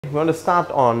We want to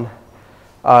start on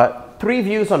three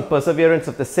views on perseverance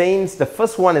of the saints. The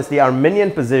first one is the Arminian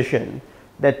position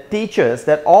that teaches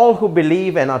that all who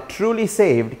believe and are truly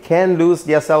saved can lose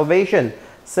their salvation.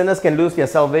 Sinners can lose their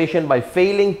salvation by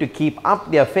failing to keep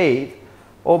up their faith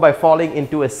or by falling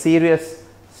into a state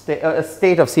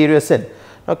of serious sin.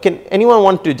 Now, can anyone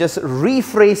want to just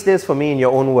rephrase this for me in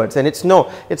your own words? And it's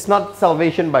not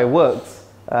salvation by works.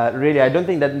 Really, I don't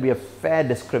think that would be a fair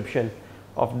description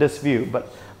of this view.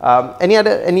 But any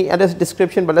other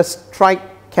description? But let's try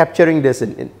capturing this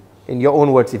in your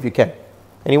own words if you can.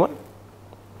 Anyone?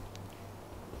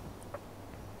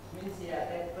 Means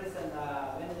that person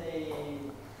when they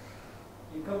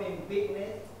become in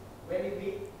bigness, very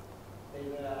big, they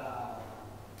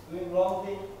doing wrong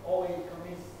thing, always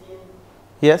commit sin.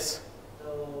 Yes.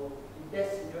 So in that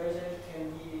situation,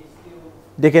 can he still?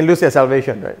 They can lose their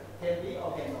salvation, right? Can be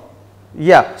or cannot?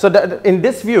 Yeah. So in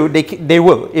this view, they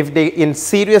will. If they in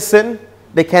serious sin,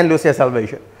 they can lose their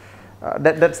salvation.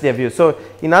 That's their view. So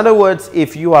in other words,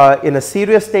 if you are in a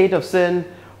serious state of sin,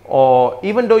 or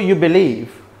even though you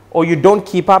believe, or you don't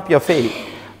keep up your faith,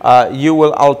 you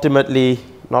will ultimately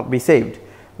not be saved.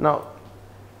 Now,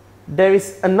 there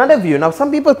is another view. Now,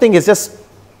 some people think it's just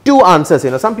two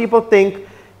answers. Some people think,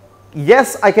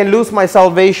 yes, I can lose my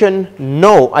salvation.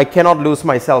 No, I cannot lose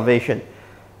my salvation.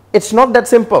 It's not that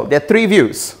simple. There are three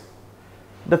views.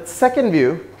 The second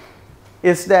view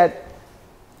is that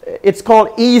it's called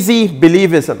easy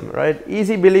believism, right?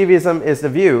 Easy believism is the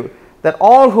view that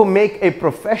all who make a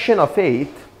profession of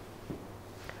faith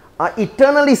are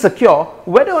eternally secure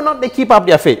whether or not they keep up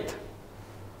their faith.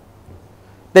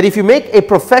 That if you make a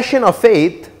profession of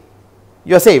faith,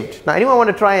 you're saved. Now, anyone want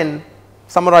to try and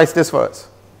summarize this for us?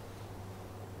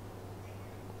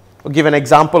 Or give an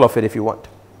example of it if you want.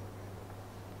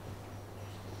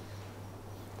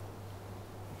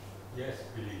 Yes,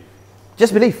 believe.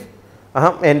 Just believe.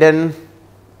 And then,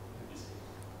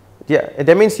 yeah,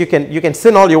 that means you can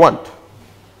sin all you want,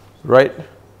 right?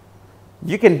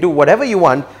 You can do whatever you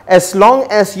want as long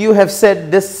as you have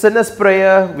said this sinner's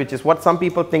prayer, which is what some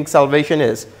people think salvation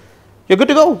is. You're good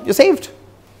to go. You're saved.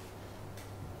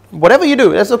 Whatever you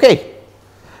do, that's okay.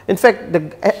 In fact,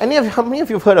 how many of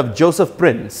you have heard of Joseph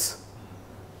Prince?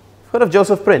 Heard of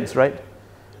Joseph Prince, right?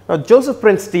 Now, Joseph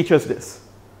Prince teaches this.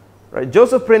 Right?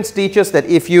 Joseph Prince teaches that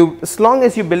as long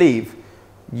as you believe,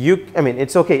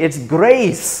 it's okay. It's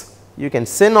grace. You can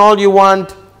sin all you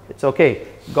want. It's okay.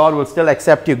 God will still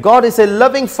accept you. God is a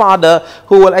loving Father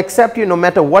who will accept you no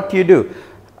matter what you do.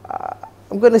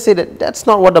 I'm going to say that that's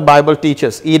not what the Bible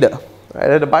teaches either.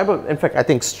 Right? The Bible, in fact, I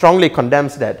think strongly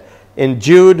condemns that. In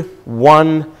Jude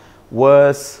 1,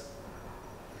 verse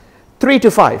 3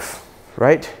 to 5,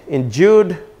 right? In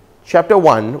Jude chapter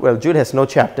 1, well, Jude has no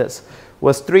chapters.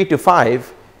 Verse 3 to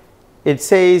 5, it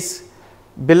says,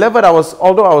 "Beloved,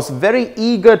 although I was very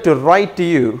eager to write to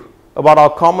you about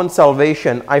our common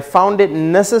salvation, I found it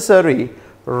necessary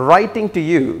appealing to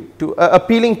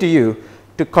you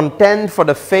to contend for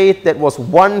the faith that was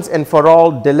once and for all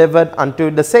delivered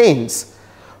unto the saints.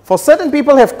 For certain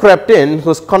people have crept in,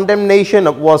 whose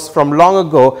condemnation was from long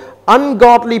ago,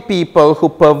 ungodly people who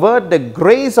pervert the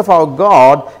grace of our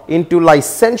God into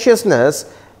licentiousness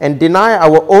and deny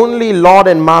our only Lord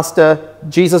and Master,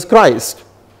 Jesus Christ."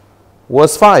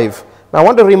 Verse 5. Now, I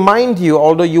want to remind you,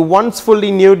 although you once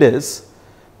fully knew this,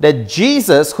 that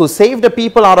Jesus, who saved the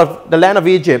people out of the land of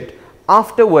Egypt,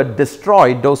 afterward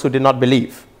destroyed those who did not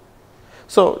believe.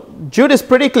 So, Jude is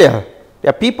pretty clear. There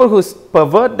are people who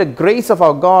pervert the grace of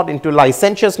our God into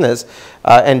licentiousness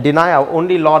and deny our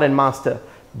only Lord and Master,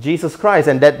 Jesus Christ.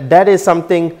 And that is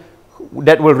something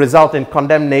that will result in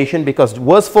condemnation, because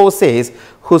verse 4 says,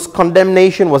 whose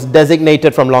condemnation was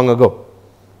designated from long ago.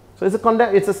 So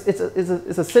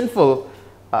it's a sinful,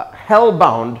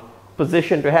 hell-bound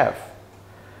position to have.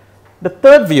 The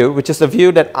third view, which is the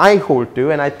view that I hold to,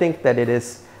 and I think that it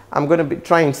is, I'm going to be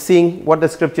trying seeing what the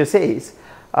scripture says,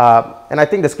 and I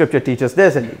think the scripture teaches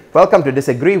this, and welcome to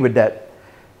disagree with that,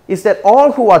 is that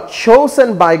all who are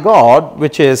chosen by God,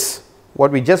 which is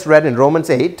what we just read in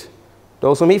Romans 8,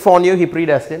 those whom he foreknew, he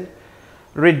predestined,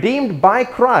 redeemed by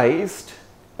Christ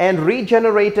and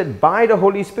regenerated by the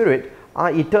Holy Spirit,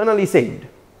 are eternally saved.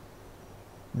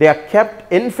 They are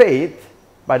kept in faith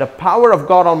by the power of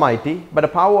God Almighty, by the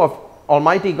power of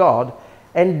Almighty God,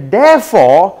 and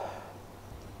therefore,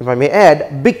 if I may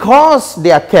add, because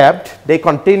they are kept, they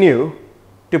continue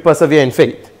to persevere in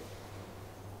faith.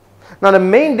 Now, the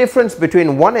main difference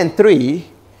between 1 and 3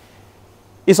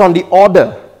 is on the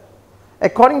order.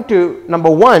 According to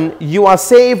number 1, you are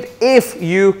saved if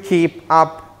you keep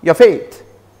up your faith.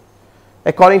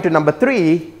 According to number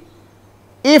 3,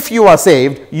 if you are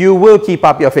saved, you will keep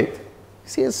up your faith.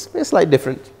 See, it's a slight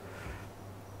difference.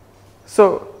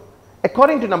 So,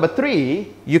 according to number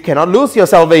 3, you cannot lose your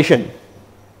salvation.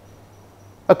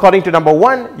 According to number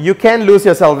 1, you can lose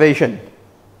your salvation.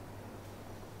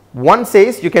 1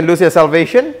 says you can lose your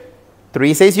salvation.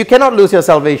 3 says you cannot lose your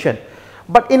salvation.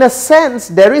 But in a sense,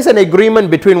 there is an agreement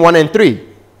between 1 and 3.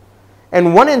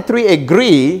 And 1 and 3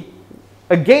 agree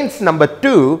against number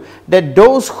 2, that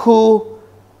those who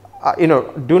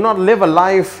do not live a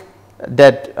life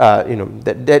that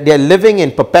that they are living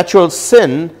in perpetual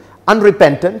sin,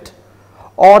 unrepentant,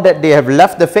 or that they have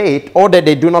left the faith, or that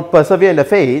they do not persevere in the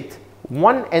faith,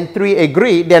 1 and 3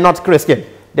 agree they are not Christian,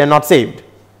 they are not saved.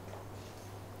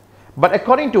 But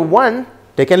according to 1,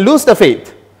 they can lose the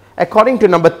faith. According to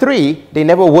number 3, they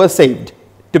never were saved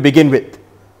to begin with.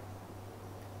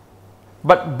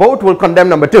 But both will condemn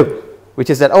number 2, which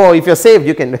is that, oh, if you're saved,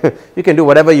 you can do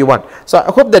whatever you want. So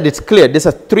I hope that it's clear. These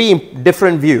are 3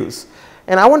 different views.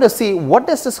 And I want to see, what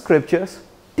does the scriptures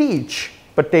teach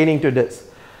pertaining to this?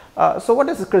 So what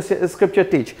does the scripture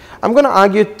teach? I'm going to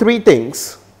argue 3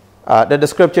 things that the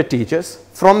scripture teaches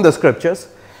from the scriptures.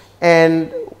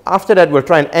 And after that, we'll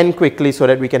try and end quickly so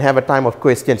that we can have a time of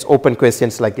questions, open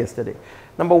questions like yesterday.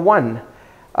 Number 1,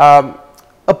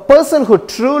 a person who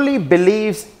truly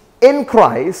believes in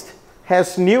Christ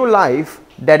has new life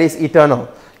that is eternal.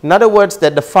 In other words,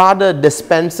 that the Father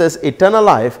dispenses eternal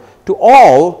life to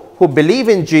all who believe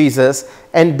in Jesus,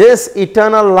 and this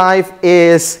eternal life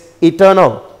is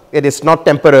eternal. It is not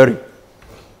temporary.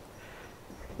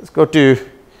 Let's go to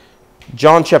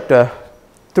John chapter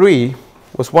 3,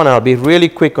 verse 1. I'll be really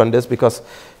quick on this because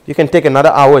you can take another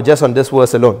hour just on this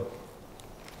verse alone.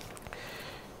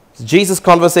 It's Jesus'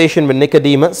 conversation with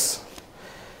Nicodemus.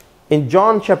 In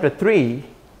John chapter 3,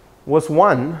 verse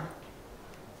 1,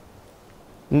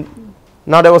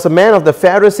 now there was a man of the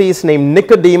Pharisees named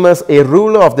Nicodemus, a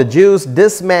ruler of the Jews.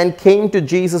 This man came to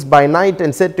Jesus by night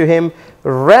and said to him,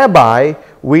 Rabbi,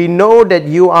 we know that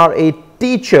you are a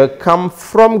teacher come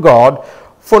from God,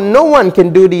 for no one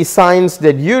can do these signs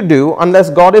that you do unless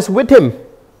God is with him.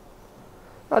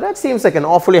 Now that seems like an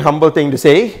awfully humble thing to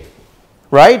say,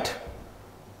 right?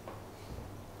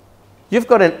 You've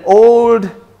got an old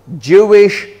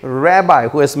Jewish rabbi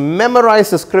who has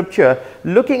memorized the scripture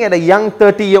looking at a young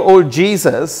 30-year-old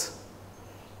Jesus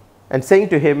and saying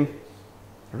to him,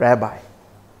 Rabbi.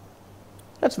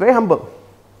 That's very humble.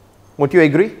 Won't you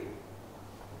agree?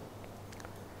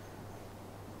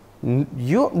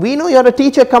 We know you're a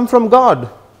teacher come from God.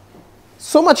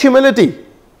 So much humility.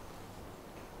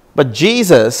 But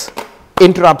Jesus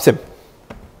interrupts him.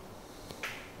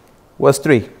 Verse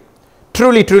 3.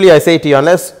 Truly, truly, I say to you,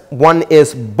 unless one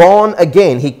is born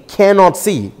again, he cannot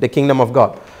see the kingdom of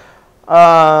God.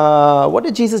 What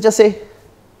did Jesus just say?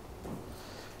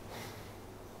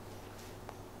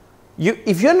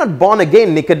 If you're not born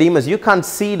again, Nicodemus, you can't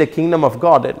see the kingdom of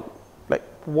God. Like,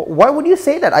 why would you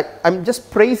say that? I'm just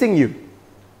praising you.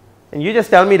 And you just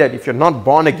tell me that if you're not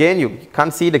born again, you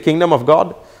can't see the kingdom of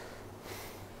God?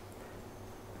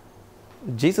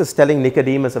 Jesus is telling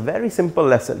Nicodemus a very simple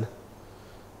lesson.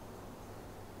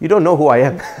 You don't know who I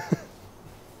am.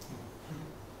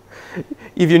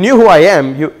 If you knew who I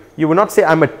am, you would not say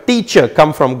I'm a teacher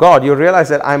come from God. You realize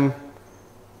that I'm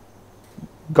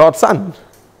God's son.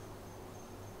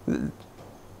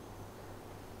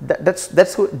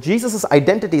 That's who Jesus'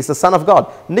 identity is, the Son of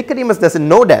God. Nicodemus doesn't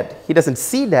know that. He doesn't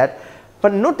see that.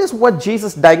 But notice what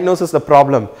Jesus diagnoses the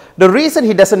problem. The reason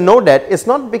he doesn't know that is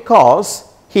not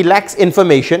because he lacks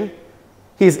information,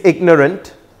 he's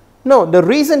ignorant. No, the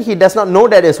reason he does not know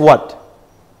that is what?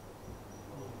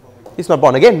 He's not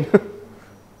born again.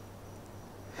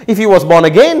 If he was born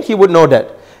again, he would know that.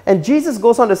 And Jesus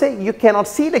goes on to say, you cannot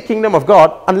see the kingdom of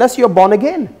God unless you're born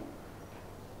again.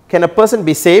 Can a person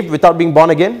be saved without being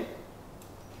born again?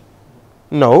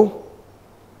 No.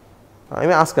 Let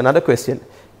me ask another question.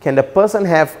 Can the person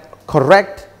have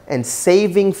correct and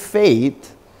saving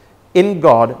faith in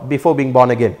God before being born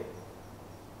again?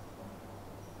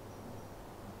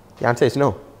 The answer is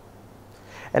no.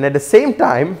 And at the same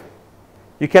time,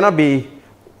 you cannot be,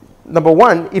 number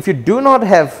one, if you do not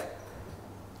have,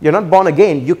 you're not born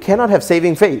again, you cannot have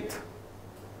saving faith.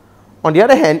 On the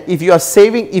other hand, if you have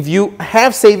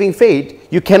saving faith,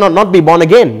 you cannot not be born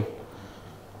again.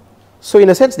 So in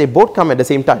a sense, they both come at the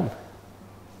same time.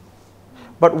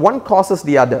 But one causes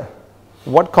the other.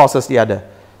 What causes the other?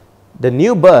 The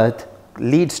new birth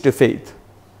leads to faith.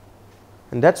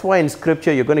 And that's why in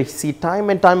scripture you're going to see time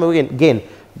and time again,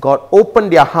 God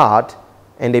opened their heart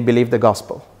and they believed the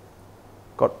gospel.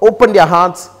 God opened their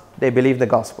hearts, they believed the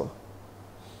gospel.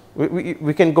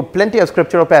 We can go plenty of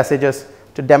scriptural passages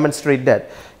to demonstrate that.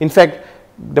 In fact,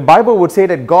 the Bible would say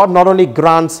that God not only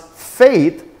grants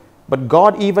faith, but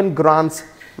God even grants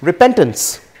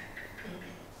repentance.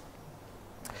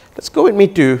 Let's go with me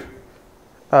to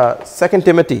 2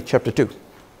 Timothy chapter 2.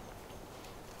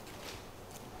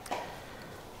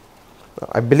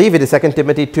 I believe it is 2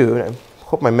 Timothy 2. I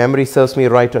hope my memory serves me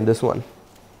right on this one.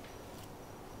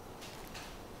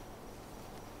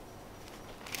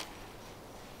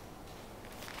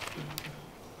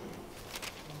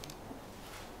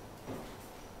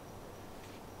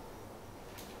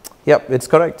 Yep, it's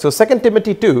correct. So 2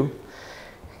 Timothy 2,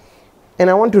 and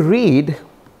I want to read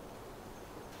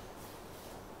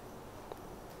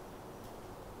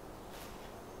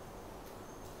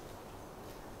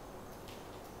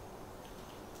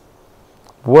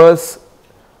verse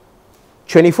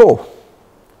 24.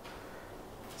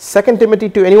 2 Timothy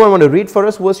 2, anyone want to read for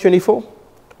us verse 24?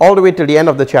 All the way till the end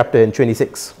of the chapter in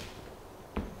 26.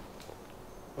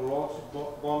 The Lord's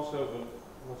bondservant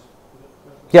must...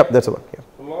 Yep, that's the one. Yeah.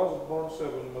 The Lord's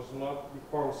bondservant must not be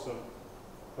quarrelsome,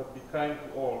 but be kind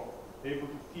to all, able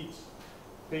to teach,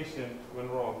 patient when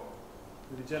wrong,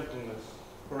 with gentleness,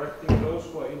 correcting those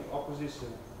who are in opposition,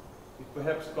 if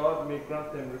perhaps God may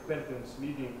grant them repentance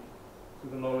leading to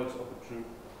the knowledge of the truth,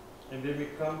 and they may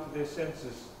come to their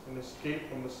senses and escape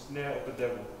from the snare of the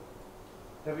devil,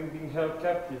 having been held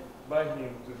captive by him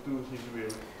to do his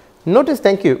will. Notice,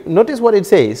 thank you. Notice what it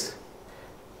says.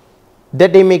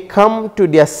 That they may come to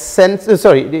their senses,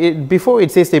 before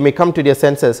it says they may come to their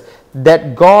senses,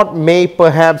 that God may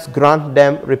perhaps grant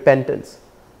them repentance.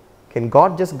 Can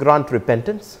God just grant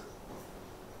repentance?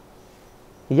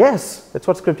 Yes, that's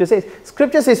what Scripture says.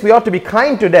 Scripture says we ought to be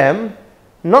kind to them,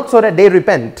 not so that they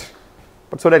repent,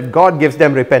 but so that God gives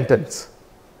them repentance.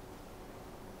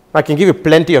 I can give you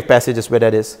plenty of passages where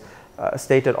that is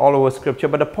stated all over Scripture,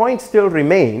 but the point still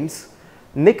remains.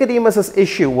 Nicodemus'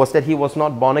 issue was that he was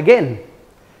not born again.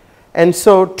 And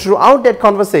so throughout that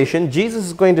conversation, Jesus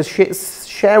is going to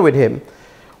share with him,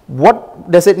 what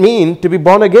does it mean to be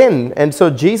born again? And so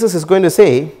Jesus is going to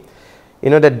say,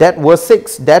 that verse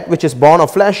 6, that which is born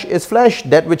of flesh is flesh,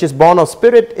 that which is born of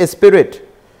spirit is spirit.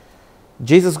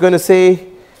 Jesus is going to say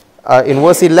in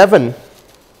verse 11,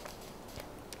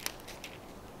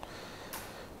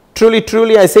 truly,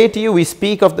 truly, I say to you, we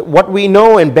speak of what we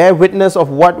know and bear witness of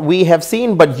what we have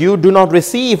seen, but you do not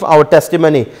receive our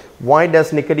testimony. Why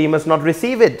does Nicodemus not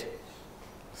receive it?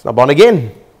 He's not born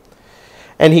again.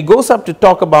 And he goes up to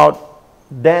talk about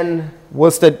then,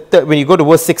 when you go to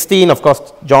verse 16, of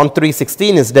course, John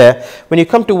 3:16 is there. When you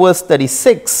come to verse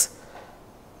 36,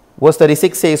 verse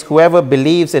 36 says, whoever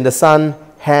believes in the Son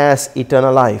has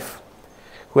eternal life.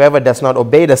 Whoever does not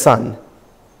obey the Son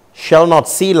shall not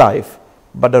see life,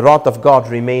 but the wrath of God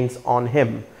remains on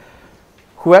him.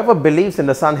 Whoever believes in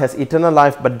the Son has eternal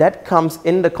life, but that comes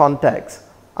in the context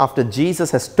after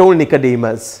Jesus has told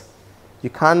Nicodemus, you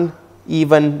can't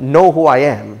even know who I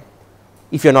am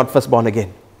if you're not first born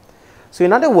again. So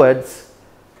in other words,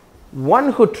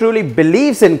 one who truly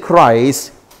believes in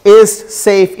Christ is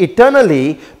saved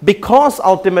eternally because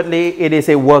ultimately it is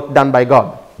a work done by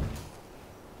God.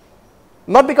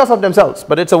 Not because of themselves,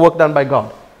 but it's a work done by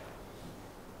God.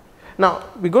 Now,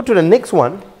 we go to the next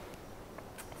one,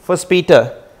 1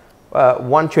 Peter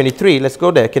 1:23. Let's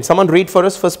go there. Can someone read for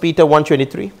us 1 Peter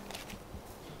 1:23?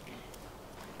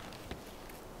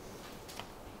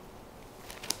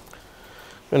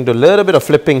 I'm going to do a little bit of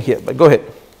flipping here, but go ahead.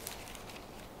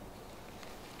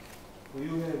 For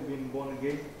you have been born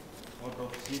again out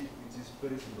of seed which is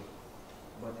perishable,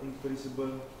 but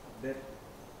imperishable, that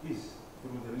is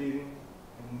through the living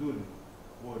and enduring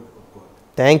word of God.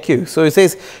 Thank you. So it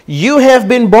says, you have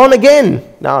been born again.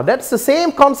 Now, that's the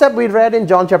same concept we read in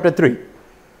John chapter 3.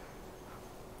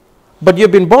 But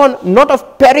you've been born not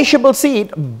of perishable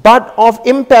seed, but of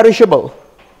imperishable.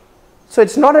 So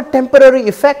it's not a temporary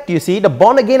effect, you see. The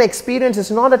born again experience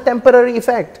is not a temporary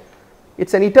effect.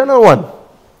 It's an eternal one.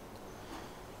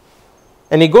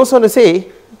 And he goes on to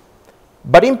say,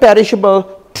 but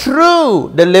imperishable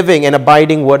through the living and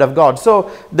abiding word of God. So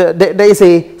there is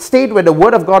a state where the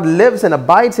word of God lives and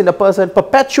abides in the person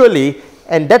perpetually,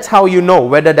 and that's how you know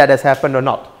whether that has happened or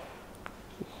not.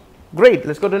 Great,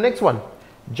 let's go to the next one.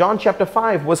 John chapter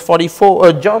 5 verse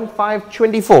 44, John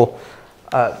 5:24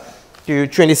 to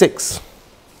 26.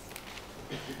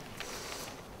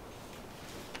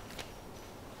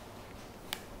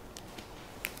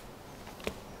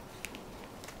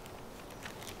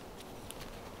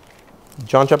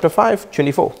 John chapter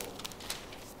 5:24.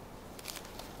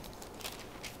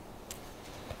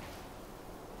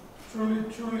 Truly,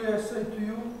 truly, I say to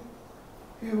you,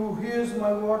 he who hears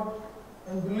my word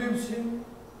and believes him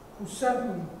who sent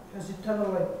me has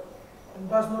eternal life, and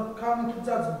does not come into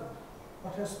judgment,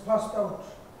 but has passed out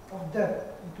of death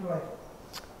into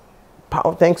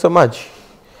life. Thanks so much.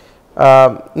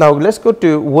 Now let's go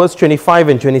to verse 25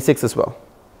 and 26 as well.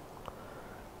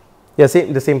 Yeah,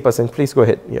 the same person. Please go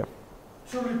ahead. Yeah.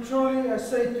 Truly, truly, I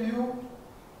say to you,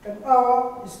 an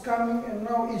hour is coming and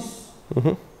now is,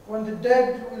 when the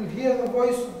dead will hear the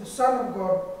voice of the Son of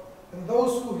God, and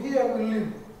those who hear will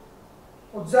live.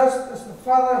 For just as the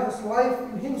Father has life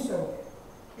in himself,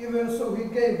 even so he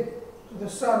gave to the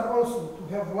Son also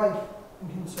to have life in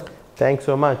himself. Thanks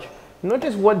so much.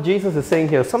 Notice what Jesus is saying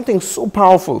here, something so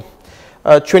powerful.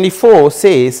 24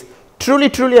 says, truly,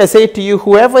 truly, I say to you,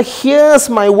 whoever hears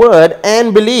my word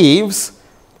and believes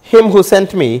him who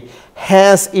sent me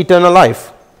has eternal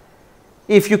life.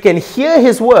 If you can hear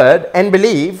his word and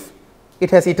believe,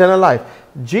 it has eternal life.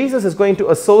 Jesus is going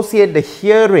to associate the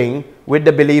hearing with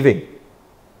the believing,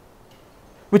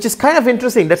 which is kind of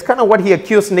interesting. That's kind of what he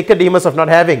accused Nicodemus of not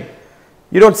having.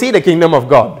 You don't see the kingdom of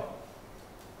God.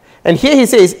 And here he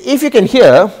says, if you can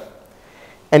hear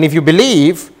and if you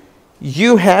believe,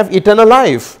 you have eternal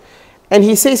life. And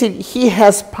he says he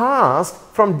has passed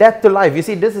from death to life. You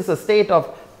see, this is a state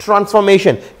of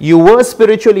transformation. You were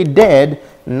spiritually dead,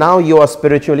 now you are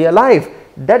spiritually alive.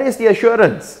 That is the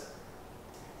assurance.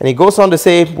 And he goes on to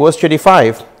say, verse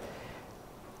 25,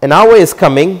 an hour is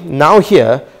coming, now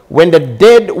here, when the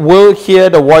dead will hear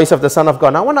the voice of the Son of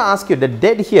God. Now I want to ask you, the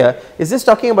dead here, is this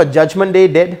talking about Judgment Day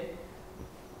dead?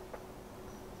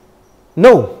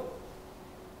 No.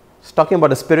 It's talking about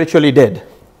the spiritually dead.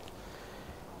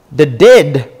 The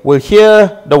dead will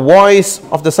hear the voice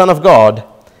of the Son of God,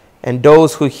 and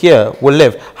those who hear will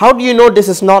live. How do you know this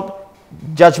is not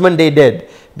Judgment Day dead?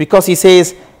 Because he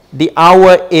says the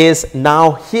hour is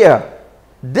now here,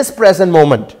 this present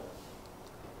moment.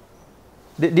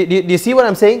 Do you see what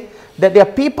I'm saying? That there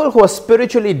are people who are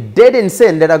spiritually dead in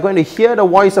sin that are going to hear the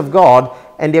voice of God,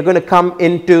 and they're going to come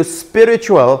into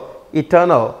spiritual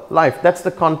eternal life. That's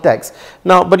the context.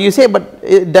 Now, but you say, but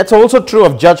that's also true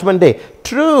of Judgment Day.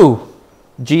 True.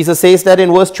 Jesus says that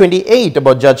in verse 28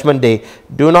 about Judgment Day.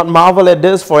 Do not marvel at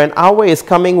this, for an hour is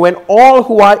coming when all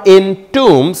who are in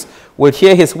tombs will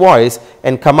hear his voice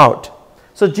and come out.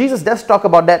 So Jesus does talk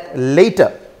about that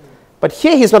later. But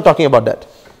here he's not talking about that.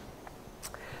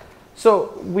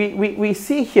 So we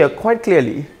see here quite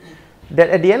clearly that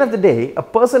at the end of the day, a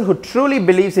person who truly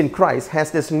believes in Christ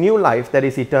has this new life that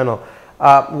is eternal.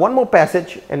 One more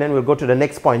passage and then we'll go to the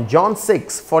next point. John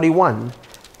 6, 41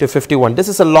 to 51. This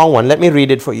is a long one. Let me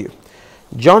read it for you.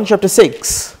 John chapter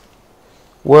 6,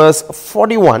 verse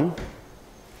 41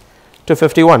 to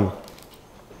 51.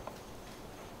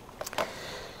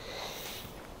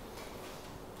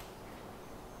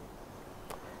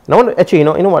 Now, I want to, actually, you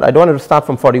know what? I don't want to start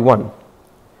from 41.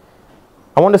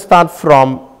 I want to start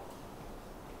from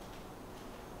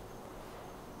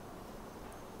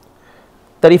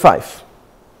 35.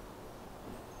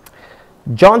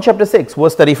 John chapter 6,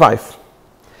 verse 35.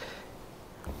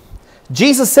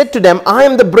 Jesus said to them, I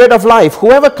am the bread of life.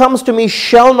 Whoever comes to me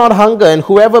shall not hunger, and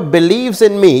whoever believes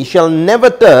in me shall never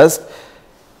thirst.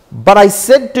 But I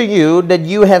said to you that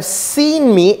you have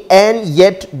seen me and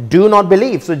yet do not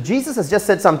believe. So Jesus has just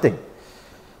said something.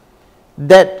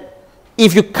 That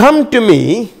if you come to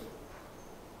me,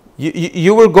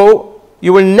 you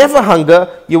will never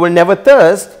hunger, you will never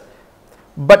thirst.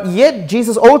 But yet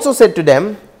Jesus also said to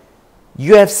them,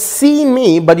 you have seen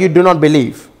me, but you do not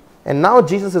believe. And now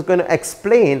Jesus is going to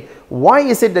explain why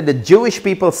is it that the Jewish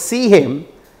people see him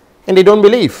and they don't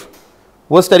believe.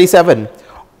 Verse 37,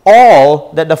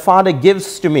 all that the Father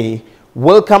gives to me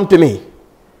will come to me.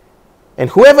 And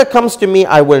whoever comes to me,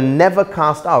 I will never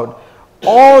cast out.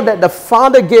 All that the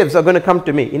Father gives are going to come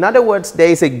to me. In other words, there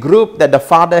is a group that the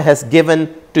Father has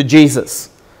given to Jesus.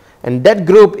 And that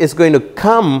group is going to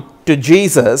come to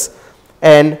Jesus.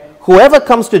 And whoever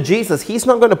comes to Jesus, he's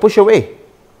not going to push away.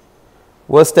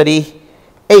 Verse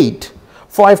 38.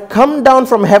 For I've come down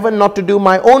from heaven not to do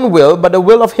my own will, but the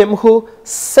will of him who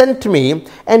sent me.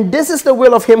 And this is the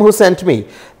will of him who sent me,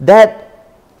 that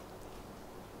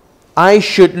I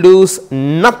should lose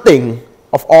nothing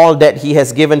of all that he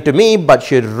has given to me, but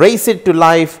should raise it to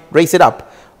life, raise it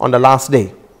up on the last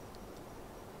day.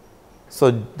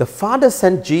 So the Father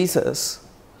sent Jesus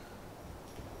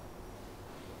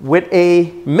with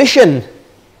a mission.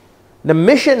 The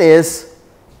mission is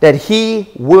that he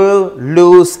will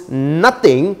lose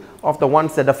nothing of the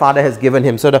ones that the Father has given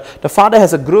him. So the Father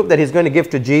has a group that he's going to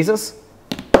give to Jesus.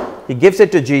 He gives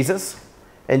it to Jesus.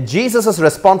 And Jesus'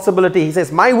 responsibility, he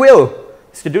says, my will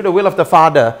is to do the will of the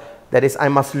Father. That is, I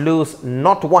must lose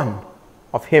not one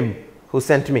of him who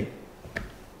sent me.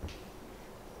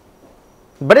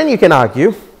 But then you can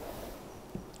argue,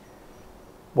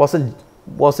 wasn't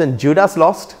Judas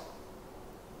lost?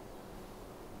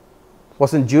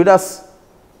 Wasn't Judas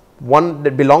one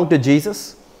that belonged to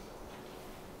Jesus?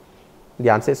 The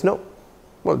answer is no.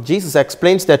 Well, Jesus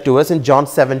explains that to us in John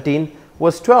 17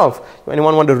 verse 12.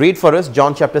 Anyone want to read for us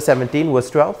John chapter 17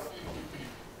 verse 12?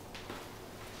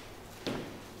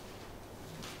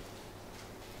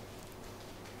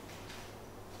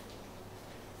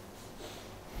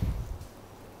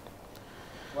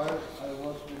 While I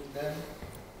was with them,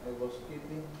 I was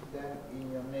keeping them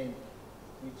in your name,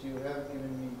 which you have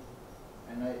given me,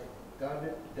 and I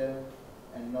guarded them,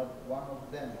 and not one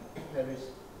of them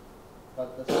perished,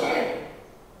 but the son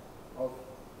of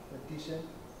petition,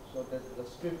 so that the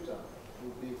scripture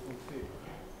will be fulfilled.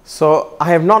 So I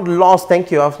have not lost, thank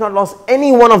you, I have not lost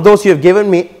any one of those you have given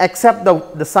me except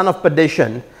the son of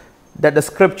perdition, that the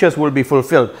scriptures will be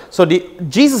fulfilled. So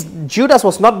Judas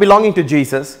was not belonging to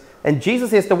Jesus, and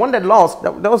Jesus is the one that lost.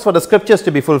 That was for the scriptures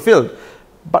to be fulfilled.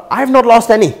 But I have not lost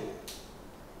any.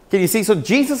 Can you see? So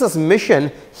Jesus'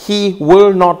 mission, he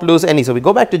will not lose any. So we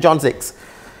go back to John 6.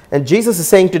 And Jesus is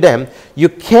saying to them, you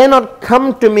cannot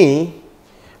come to me,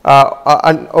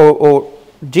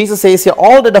 Jesus says here,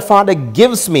 all that the Father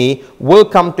gives me will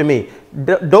come to me.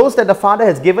 Those that the Father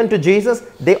has given to Jesus,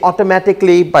 they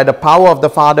automatically, by the power of the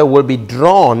Father, will be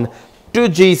drawn to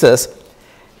Jesus.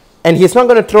 And he's not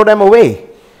going to throw them away.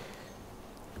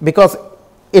 Because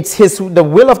it's the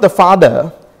will of the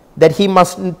Father that he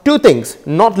must, two things,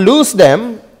 not lose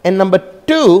them, and number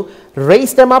two,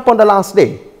 raise them up on the last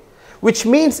day. Which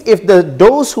means if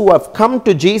those who have come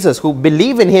to Jesus, who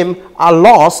believe in him, are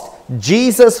lost,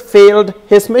 Jesus failed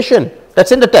his mission.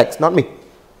 That's in the text, not me.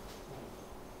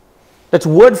 That's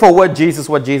word for word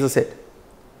what Jesus said.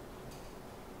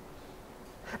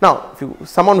 Now, if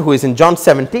someone who is in John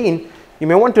 17, you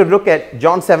may want to look at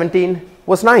John 17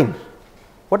 verse 9.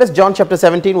 What does John chapter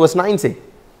 17 verse 9 say?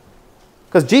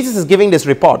 Because Jesus is giving this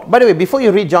report. By the way, before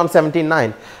you read John 17,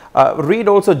 9, read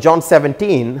also John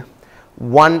 17,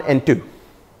 1 and 2.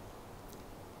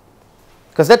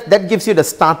 Because that gives you the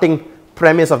starting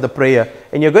premise of the prayer.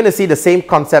 And you're going to see the same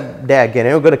concept there again.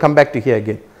 And we're going to come back to here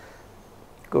again.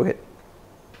 Go ahead.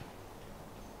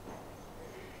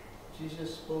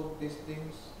 Jesus spoke these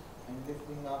things, and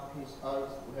lifting up his eyes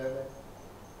to heaven,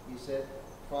 he said,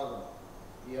 Father,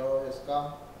 the hour has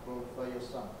come, glorify your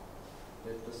Son,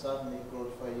 that the Son may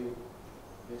glorify you.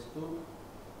 Verse 2,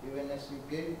 even as you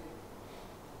gave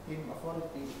him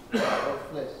authority over all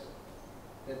flesh,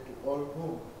 that to all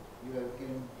whom you have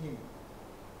given him,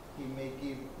 he may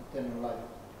give eternal life.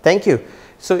 Thank you.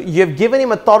 So you have given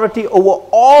him authority over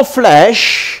all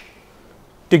flesh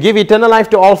to give eternal life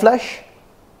to all flesh?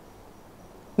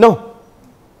 No.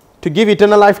 To give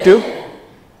eternal life to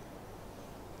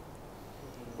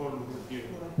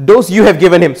those you have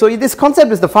given him. So this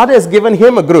concept is the Father has given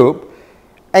him a group,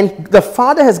 and the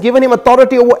Father has given him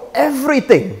authority over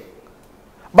everything,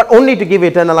 but only to give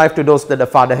eternal life to those that the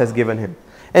Father has given him.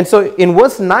 And so in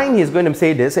verse 9 he is going to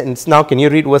say this, and now can you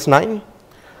read verse 9?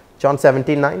 John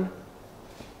 17, 9.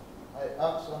 I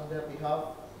ask on their behalf,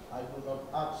 I do not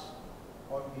ask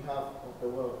on behalf of the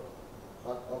world,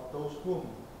 but of those whom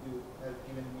you have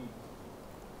given me,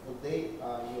 for they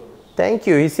are yours. Thank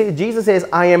you. Jesus says,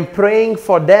 I am praying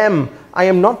for them. I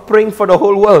am not praying for the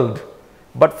whole world,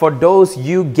 but for those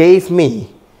you gave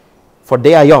me, for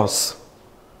they are yours.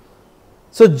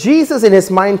 So Jesus in his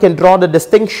mind can draw the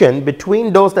distinction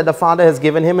between those that the Father has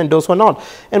given him and those who are not.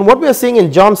 And what we are seeing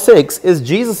in John 6 is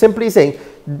Jesus simply saying,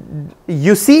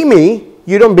 you see me,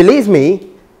 you don't believe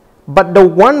me, but the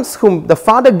ones whom the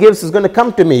Father gives is going to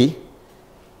come to me,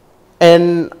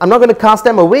 and I'm not going to cast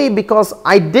them away, because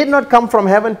I did not come from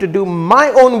heaven to do my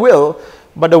own will,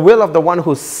 but the will of the one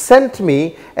who sent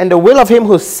me. And the will of him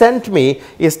who sent me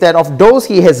is that of those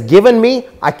he has given me,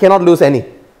 I cannot lose any,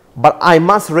 but I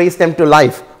must raise them to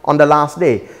life on the last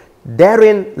day.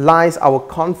 Therein lies our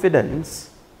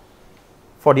confidence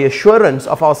for the assurance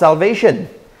of our salvation.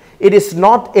 It is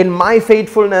not in my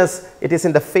faithfulness, it is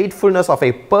in the faithfulness of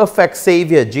a perfect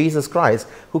Savior, Jesus Christ,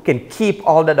 who can keep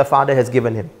all that the Father has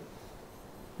given him.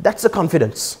 That's the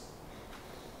confidence.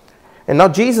 And now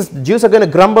the Jews are going to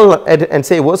grumble and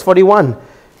say, verse 41,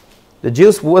 the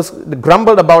Jews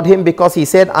grumbled about him because he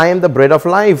said, I am the bread of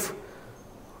life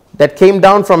that came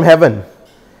down from heaven.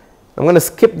 I'm going to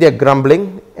skip their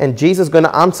grumbling, and Jesus is going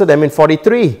to answer them in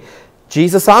 43.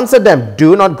 Jesus answered them,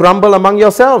 do not grumble among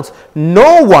yourselves.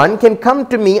 No one can come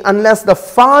to me unless the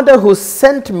Father who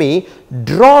sent me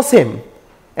draws him,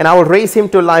 and I will raise him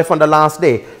to life on the last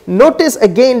day. Notice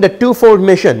again the twofold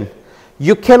mission.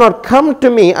 You cannot come to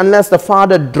me unless the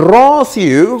Father draws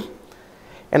you,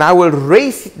 and I will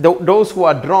raise those who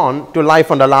are drawn to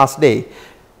life on the last day.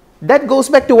 That goes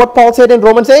back to what Paul said in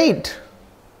Romans 8.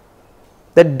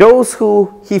 That those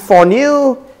who he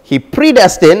foreknew, he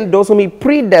predestined. Those whom he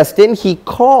predestined, he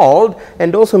called.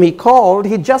 And those whom he called,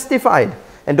 he justified.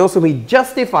 And those whom he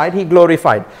justified, he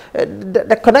glorified.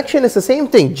 The connection is the same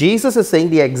thing. Jesus is saying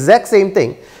the exact same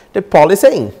thing that Paul is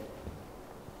saying.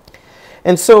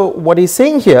 And so what he's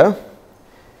saying here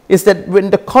is that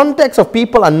when the context of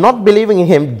people are not believing in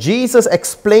him, Jesus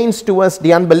explains to us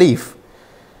the unbelief.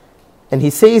 And he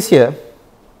says here,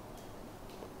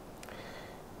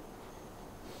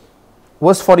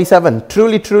 verse 47,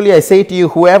 truly, truly, I say to you,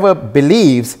 whoever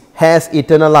believes has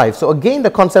eternal life. So again,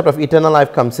 the concept of eternal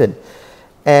life comes in.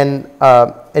 And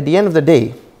at the end of the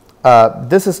day,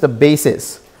 this is the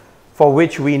basis for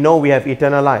which we know we have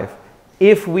eternal life.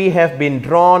 If we have been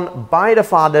drawn by the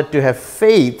Father to have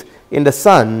faith in the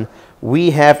Son,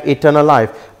 we have eternal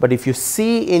life. But if you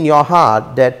see in your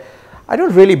heart that I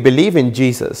don't really believe in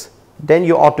Jesus, then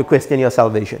you ought to question your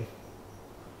salvation.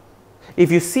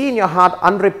 If you see in your heart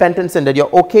unrepentance and that you're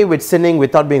okay with sinning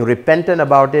without being repentant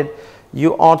about it,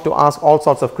 you ought to ask all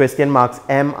sorts of question marks.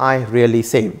 Am I really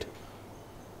saved?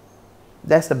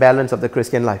 That's the balance of the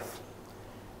Christian life.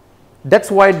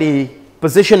 That's why the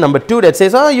position number 2 that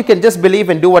says, oh, you can just believe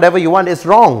and do whatever you want is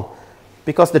wrong.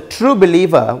 Because the true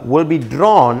believer will be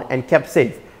drawn and kept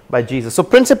safe by Jesus. So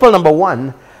principle number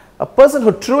 1, a person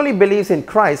who truly believes in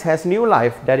Christ has new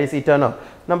life that is eternal.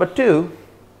 Number 2,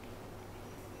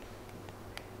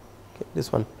 okay,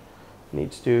 this one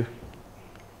needs to,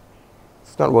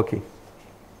 it's not working.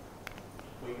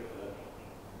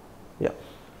 Yeah.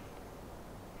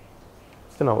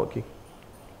 Still not working.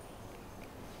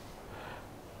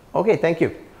 Okay, thank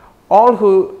you. All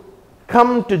who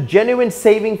come to genuine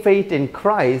saving faith in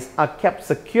Christ are kept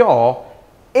secure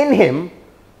in him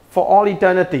for all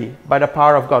eternity by the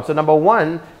power of God. So number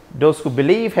 1, those who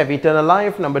believe have eternal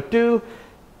life. Number 2,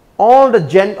 all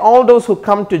those who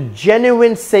come to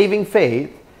genuine saving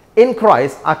faith in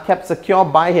Christ are kept secure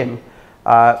by him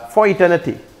for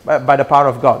eternity by the power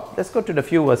of God. Let's go to the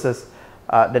few verses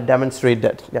that demonstrate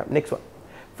that. Yeah, next one.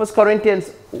 1 Corinthians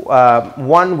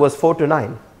 1 verse 4 to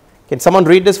 9. Can someone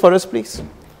read this for us, please?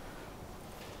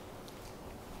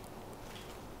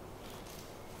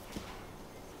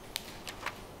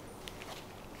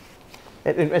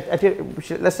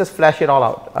 Let's just flash it all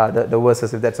out, the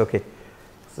verses, if that's okay.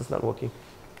 This is not working.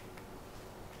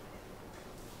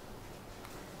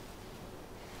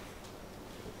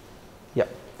 Yeah,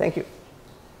 thank you.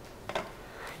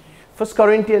 1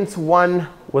 Corinthians 1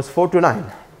 verse 4 to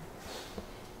 9.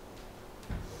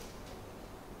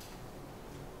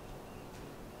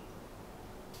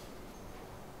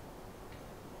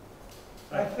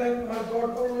 I thank my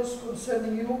God always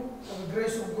concerning you for the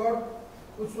grace of God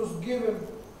which was given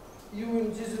you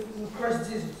in Christ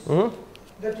Jesus.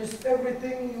 That is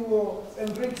everything you were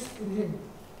enriched in him,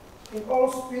 in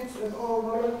all speech and all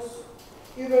knowledge,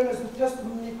 even as the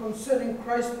testimony concerning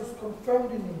Christ was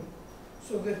confirmed in him,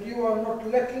 so that you are not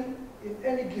lacking in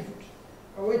any gift,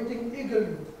 awaiting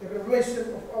eagerly the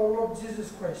revelation of our Lord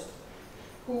Jesus Christ,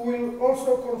 who will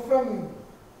also confirm you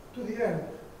to the end,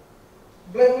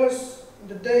 blameless in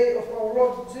the day of our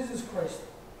Lord Jesus Christ.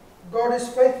 God is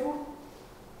faithful,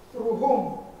 through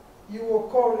whom you were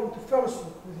called into fellowship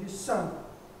with his Son,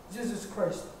 Jesus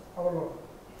Christ, our Lord.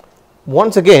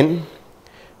 Once again,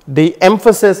 the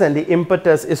emphasis and the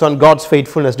impetus is on God's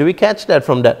faithfulness. Do we catch that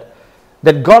from that?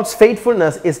 That God's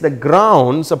faithfulness is the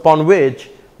grounds upon which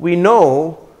we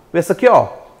know we're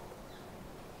secure.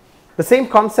 The same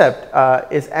concept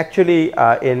is actually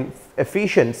in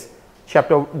Ephesians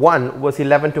chapter 1 verse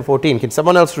 11 to 14. Can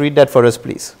someone else read that for us,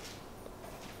 please?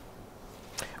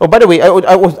 Oh, by the way,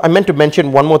 I meant to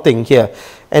mention one more thing here,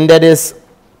 and that is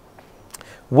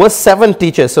verse 7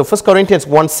 teaches, so 1 Corinthians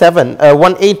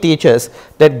 1:8 teaches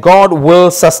that God will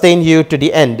sustain you to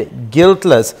the end,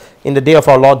 guiltless in the day of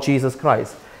our Lord Jesus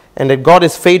Christ, and that God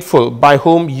is faithful, by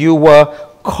whom you were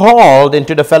called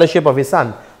into the fellowship of his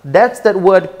Son. That's that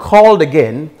word called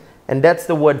again, and that's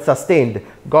the word sustained.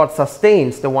 God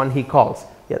sustains the one he calls.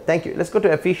 Yeah, thank you. Let's go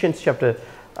to Ephesians chapter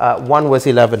 1 verse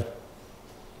 11.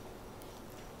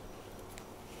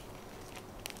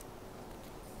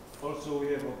 Also we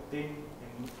have obtained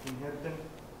an inheritance,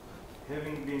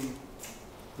 having been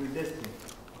predestined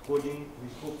according to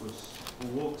his purpose, who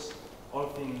works all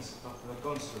things after the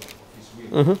counsel of his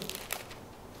will,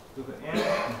 to the end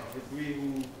that we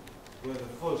who were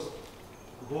the first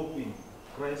to hope in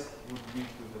Christ would be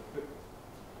to the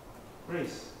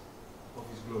praise of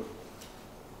his glory.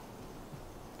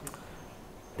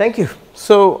 Thank you.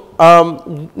 So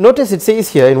notice it says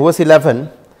here in verse 11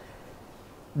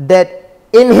 that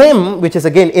in him, which is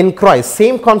again in Christ,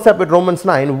 same concept with Romans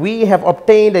 9, we have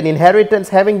obtained an inheritance,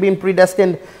 having been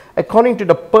predestined according to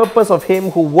the purpose of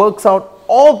him who works out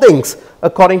all things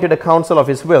according to the counsel of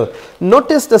his will.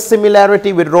 Notice the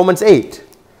similarity with Romans 8.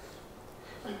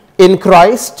 In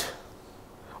Christ,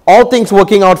 all things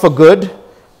working out for good,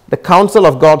 the counsel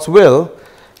of God's will.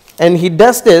 And he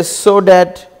does this so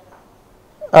that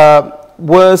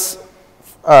verse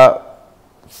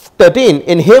 13,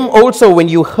 in him also when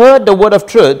you heard the word of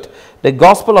truth, the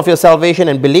gospel of your salvation,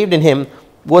 and believed in him,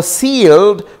 was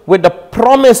sealed with the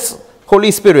promised Holy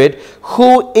Spirit,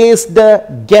 who is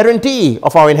the guarantee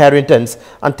of our inheritance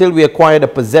until we acquire the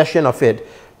possession of it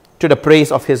to the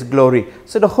praise of his glory.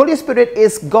 So the Holy Spirit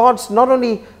is God's not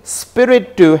only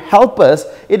spirit to help us,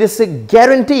 it is a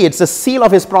guarantee, it's a seal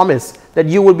of his promise that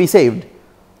you will be saved.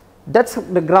 That's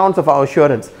the grounds of our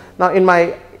assurance. Now in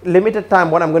my limited time,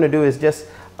 what I'm going to do is just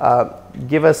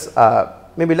give us,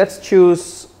 maybe let's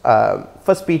choose 1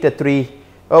 Peter 3,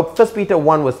 or 1 Peter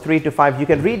 1 verse 3 to 5. You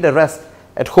can read the rest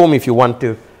at home if you want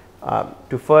to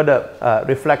further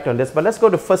reflect on this. But let's go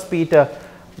to 1 Peter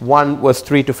 1 verse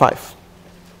 3 to 5.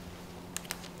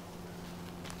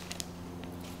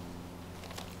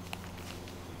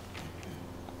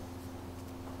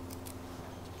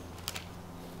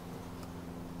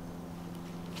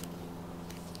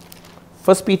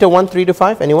 First Peter 1, 3 to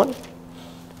 5, anyone?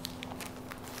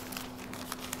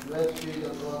 Blessed be the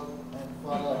God and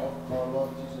Father of our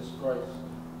Lord Jesus Christ,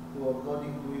 who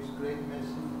according to his great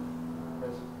mercy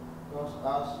has caused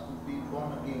us to be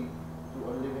born again to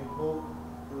a living hope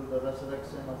through the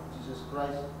resurrection of Jesus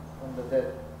Christ from the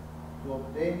dead, to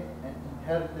obtain an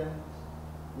inheritance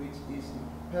which is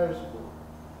imperishable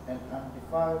and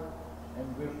undefiled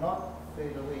and will not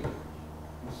fade away,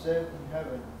 reserved in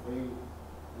heaven for you.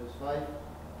 Verse 5,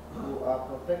 who are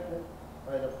protected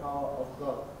by the power of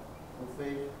God through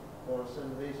faith for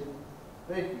salvation,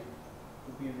 ready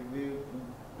to be revealed in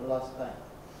the last time.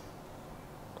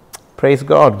 Praise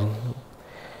God.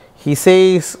 He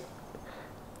says,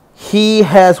 he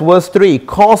has, verse 3,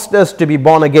 caused us to be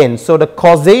born again. So the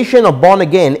causation of born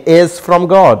again is from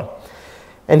God.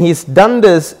 And he's done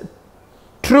this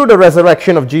through the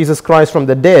resurrection of Jesus Christ from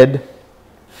the dead.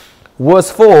 Verse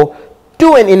 4,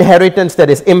 to an inheritance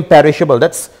that is imperishable.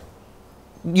 That's,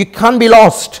 you can't be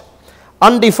lost,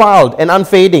 undefiled and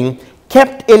unfading,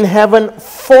 kept in heaven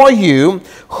for you,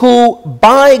 who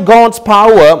by God's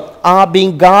power are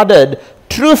being guarded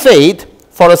through faith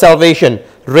for a salvation,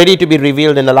 ready to be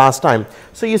revealed in the last time.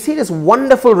 So you see this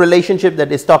wonderful relationship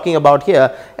that is talking about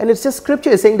here, and it's just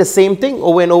scripture is saying the same thing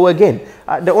over and over again.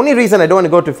 The only reason I don't want to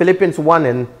go to Philippians 1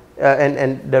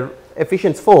 and the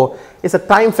Ephesians 4 is a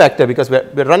time factor, because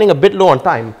we're running a bit low on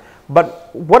time.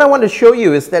 But what I want to show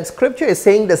you is that scripture is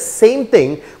saying the same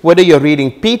thing whether you're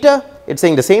reading Peter, it's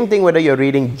saying the same thing whether you're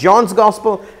reading John's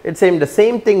gospel, it's saying the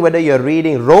same thing whether you're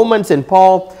reading Romans and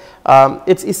Paul.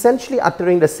 It's essentially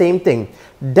uttering the same thing.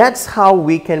 That's how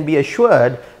we can be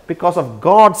assured, because of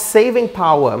God's saving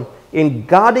power in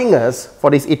guarding us for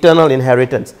this eternal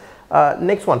inheritance.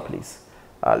 Next one, please.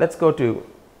 Let's go to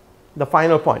the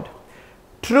final point.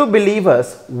 True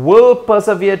believers will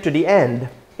persevere to the end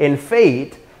in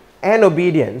faith and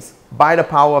obedience by the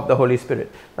power of the Holy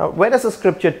Spirit. Now, where does the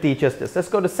scripture teach us this? Let's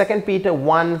go to 2 Peter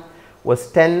 1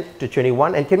 verse 10 to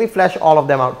 21. And can we flash all of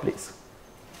them out, please?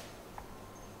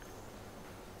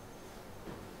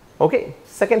 Okay,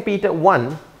 2 Peter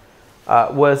 1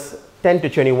 verse 10 to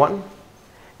 21.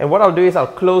 And what I'll do is I'll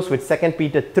close with 2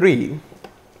 Peter 3.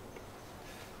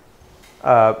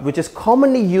 Which is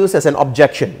commonly used as an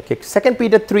objection. Okay, 2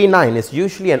 Peter 3:9 is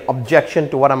usually an objection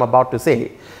to what I'm about to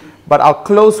say. But I'll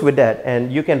close with that,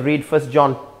 and you can read 1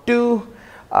 John 2.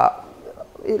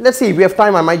 Let's see, if we have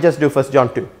time, I might just do 1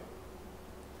 John 2.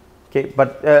 Okay,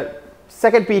 but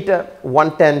 2 Peter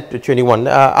 1:10 to 21.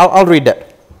 I'll read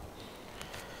that.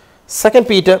 2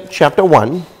 Peter chapter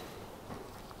 1,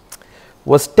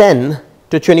 verse 10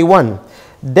 to 21.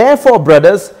 Therefore,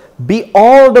 brothers, be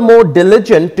all the more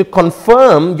diligent to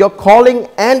confirm your calling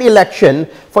and election,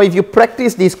 for if you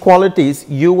practice these qualities,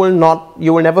 you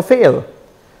will never fail.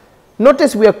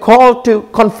 Notice we are called to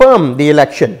confirm the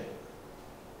election.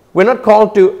 We're not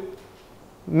called to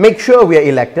make sure we are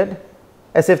elected,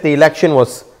 as if the election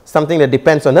was something that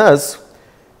depends on us.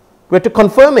 We're to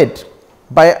confirm it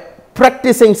by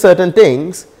practicing certain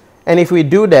things, and if we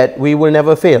do that, we will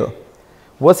never fail.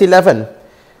 Verse 11.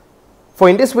 For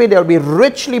in this way there will be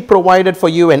richly provided for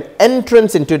you an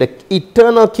entrance into the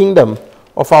eternal kingdom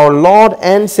of our Lord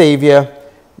and Savior,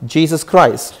 Jesus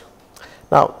Christ.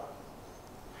 Now,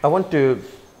 I want to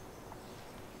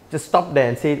just stop there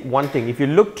and say one thing. If you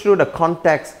look through the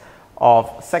context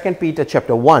of 2 Peter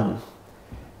chapter 1.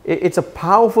 It's a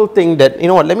powerful thing that, you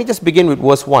know what, let me just begin with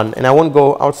verse 1 and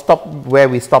I'll stop where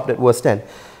we stopped at verse 10.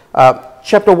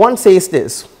 Chapter 1 says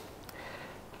this: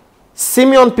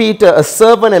 Simeon Peter, a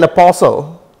servant and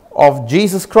apostle of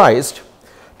Jesus Christ,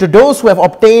 to those who have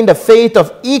obtained a faith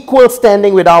of equal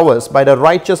standing with ours by the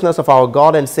righteousness of our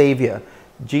God and Savior,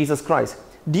 Jesus Christ.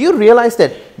 Do you realize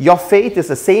that your faith is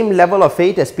the same level of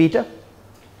faith as Peter?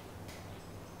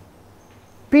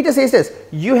 Peter says this: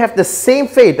 you have the same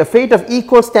faith, a faith of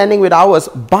equal standing with ours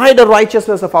by the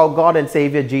righteousness of our God and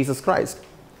Savior, Jesus Christ.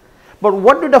 But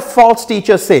what do the false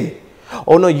teachers say?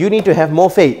 Oh no, you need to have more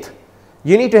faith.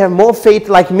 You need to have more faith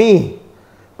like me.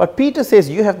 But Peter says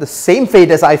you have the same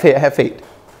faith as I have faith.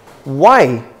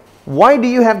 Why? Why do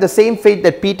you have the same faith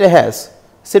that Peter has?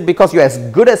 Is it because you're as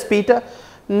good as Peter?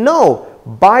 No,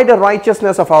 by the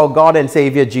righteousness of our God and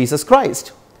Savior, Jesus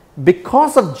Christ.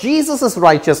 Because of Jesus'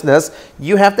 righteousness,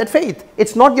 you have that faith.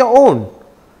 It's not your own.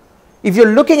 If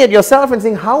you're looking at yourself and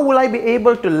saying, how will I be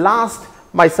able to last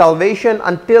my salvation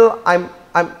until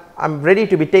I'm ready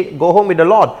to go home with the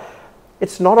Lord?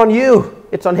 It's not on you.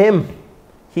 It's on Him.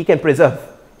 He can preserve.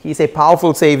 He's a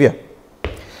powerful Savior.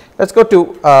 Let's go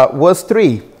to verse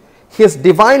 3. His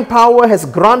divine power has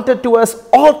granted to us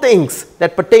all things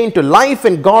that pertain to life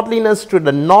and godliness through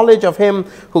the knowledge of Him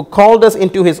who called us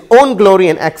into His own glory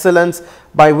and excellence,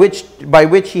 by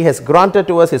which He has granted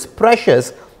to us His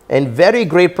precious and very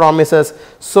great promises,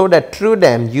 so that through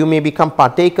them you may become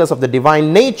partakers of the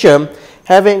divine nature,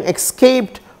 having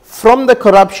escaped from the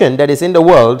corruption that is in the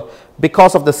world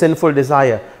because of the sinful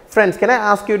desire. Friends, can I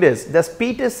ask you this? Does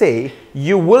Peter say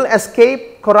you will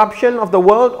escape corruption of the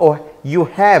world, or you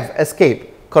have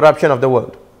escaped corruption of the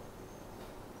world?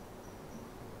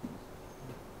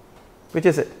 Which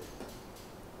is it?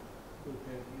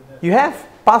 You have.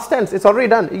 Past tense. It's already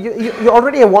done. You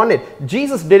already have won it.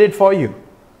 Jesus did it for you.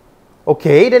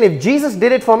 Okay, then if Jesus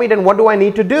did it for me, then what do I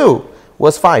need to do?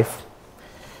 Verse 5.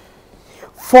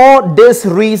 For this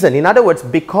reason, in other words,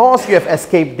 because you have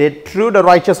escaped it through the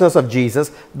righteousness of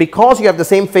Jesus, because you have the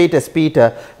same faith as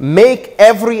Peter, make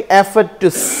every effort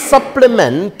to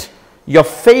supplement your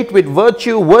faith with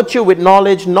virtue, virtue with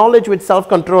knowledge, knowledge with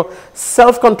self-control,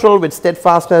 self-control with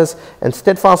steadfastness, and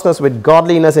steadfastness with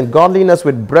godliness, and godliness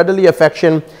with brotherly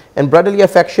affection, and brotherly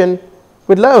affection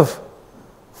with love.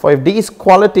 For if these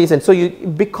qualities, and so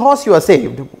because you are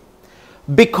saved,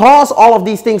 because all of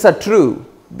these things are true,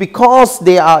 because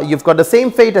you've got the same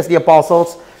faith as the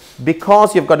apostles,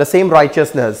 because you've got the same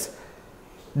righteousness,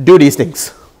 do these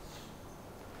things.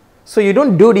 So you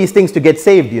don't do these things to get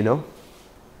saved, you know.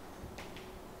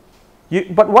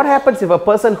 But what happens if a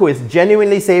person who is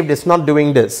genuinely saved is not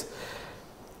doing this?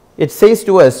 It says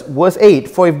to us, verse 8,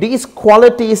 for if these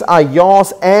qualities are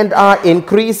yours and are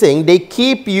increasing, they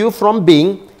keep you from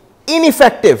being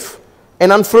ineffective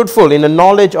and unfruitful in the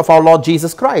knowledge of our Lord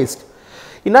Jesus Christ.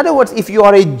 In other words, if you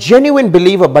are a genuine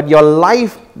believer, but your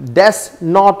life does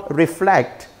not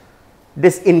reflect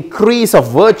this increase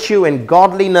of virtue and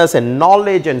godliness and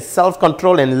knowledge and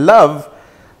self-control and love,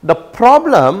 the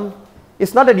problem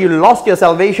is not that you lost your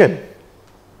salvation.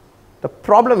 The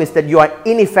problem is that you are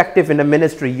ineffective in the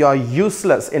ministry. You are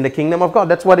useless in the kingdom of God.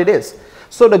 That's what it is.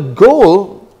 So the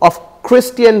goal of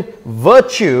Christian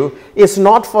virtue is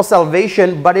not for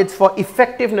salvation, but it's for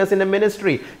effectiveness in the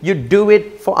ministry. You do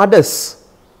it for others.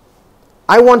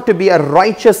 I want to be a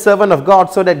righteous servant of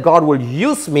God so that God will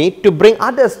use me to bring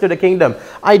others to the kingdom.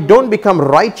 I don't become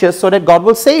righteous so that God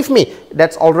will save me.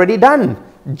 That's already done.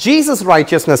 Jesus'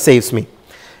 righteousness saves me.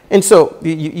 And so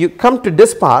you come to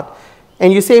this part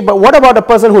and you say, but what about a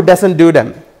person who doesn't do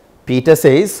them? Peter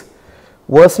says,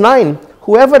 verse 9,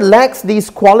 whoever lacks these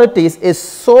qualities is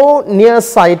so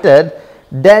nearsighted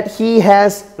that he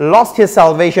has lost his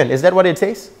salvation. Is that what it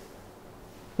says?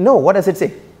 No, what does it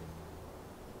say?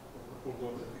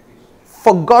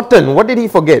 Forgotten. What did he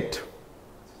forget?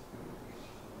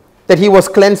 That he was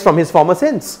cleansed from his former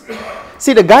sins.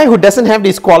 See, the guy who doesn't have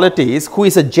these qualities, who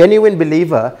is a genuine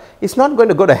believer, is not going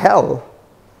to go to hell.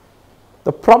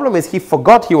 The problem is he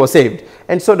forgot he was saved.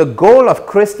 And so the goal of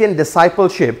Christian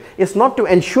discipleship is not to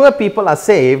ensure people are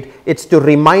saved, it's to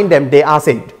remind them they are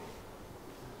saved.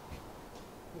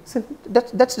 So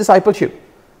that's discipleship.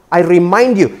 I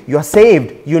remind you, you are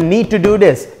saved. You need to do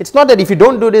this. It's not that if you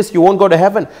don't do this, you won't go to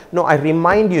heaven. No, I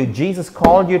remind you, Jesus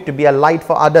called you to be a light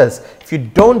for others. If you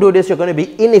don't do this, you're going to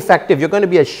be ineffective. You're going to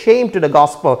be a shame to the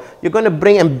gospel. You're going to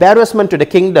bring embarrassment to the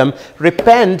kingdom.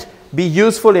 Repent, be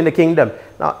useful in the kingdom.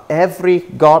 Now, every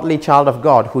godly child of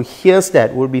God who hears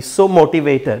that will be so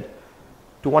motivated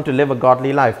to want to live a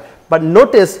godly life. But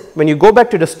notice, when you go back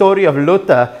to the story of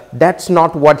Luther, that's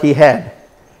not what he had.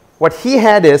 What he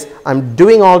had is, I'm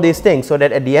doing all these things so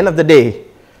that at the end of the day,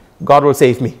 God will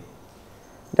save me.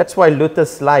 That's why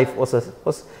Luther's life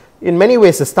was in many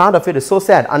ways, the start of it is so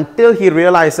sad until he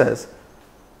realizes,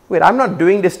 wait, I'm not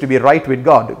doing this to be right with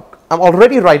God. I'm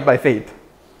already right by faith.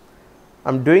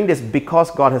 I'm doing this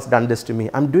because God has done this to me.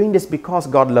 I'm doing this because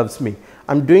God loves me.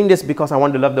 I'm doing this because I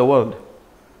want to love the world.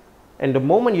 And the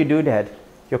moment you do that,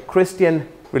 your Christian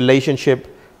relationship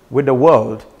with the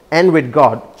world and with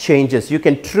God changes. You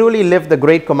can truly live the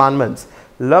great commandments.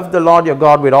 Love the Lord your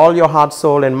God with all your heart,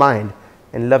 soul, and mind,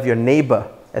 and love your neighbor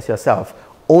as yourself.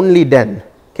 Only then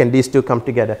can these two come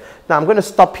together. Now, I'm going to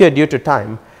stop here due to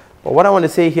time. But what I want to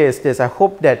say here is this. I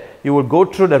hope that you will go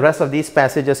through the rest of these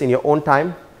passages in your own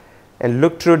time and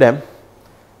look through them.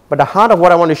 But the heart of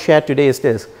what I want to share today is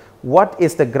this. What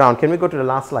is the ground? Can we go to the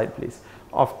last slide, please?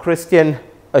 Of Christian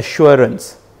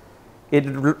assurance.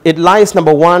 It lies,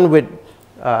 number one, with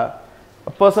a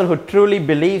person who truly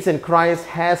believes in Christ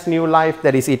has new life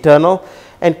that is eternal.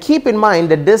 And keep in mind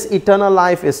that this eternal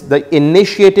life is the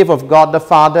initiative of God the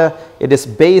Father. It is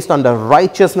based on the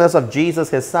righteousness of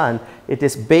Jesus, his Son. It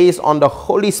is based on the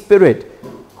Holy Spirit,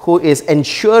 who is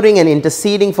ensuring and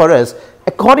interceding for us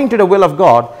according to the will of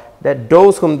God, that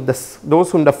those whom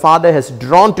the Father has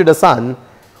drawn to the Son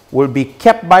will be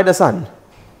kept by the Son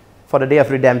for the day of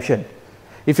redemption.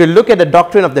 If you look at the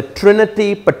doctrine of the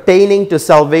Trinity pertaining to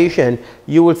salvation,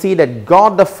 you will see that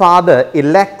God the Father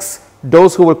elects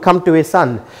those who will come to his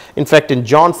Son. In fact, in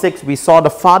John 6, we saw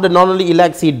the Father not only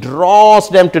elects, he draws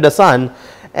them to the Son.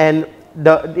 And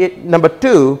number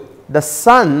two, the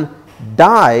Son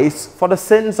dies for the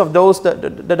sins of those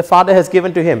that the Father has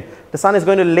given to him. The Son is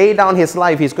going to lay down his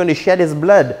life. He's going to shed his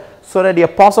blood so that the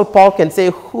Apostle Paul can say,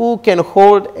 who can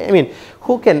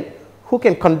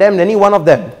condemn any one of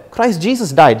them? Christ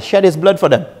Jesus died, shed his blood for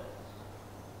them.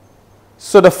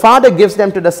 So the Father gives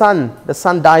them to the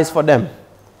Son dies for them.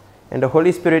 And the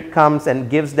Holy Spirit comes and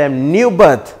gives them new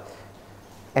birth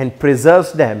and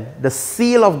preserves them, the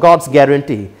seal of God's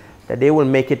guarantee that they will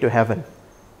make it to heaven.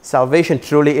 Salvation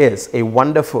truly is a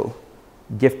wonderful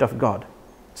gift of God.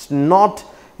 It's not,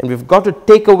 and we've got to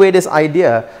take away this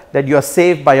idea that you are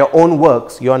saved by your own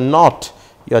works. You are not.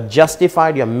 You are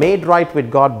justified, you are made right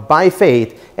with God by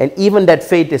faith, and even that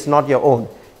faith is not your own.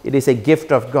 It is a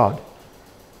gift of God.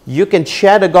 You can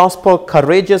share the gospel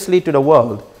courageously to the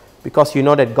world because you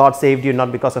know that God saved you,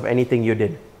 not because of anything you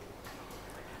did.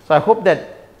 So I hope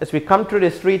that as we come through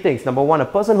these three things, number one, a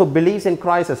person who believes in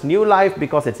Christ has new life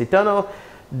because it's eternal.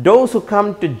 Those who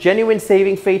come to genuine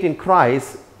saving faith in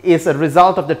Christ is a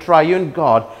result of the triune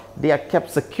God. They are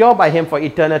kept secure by him for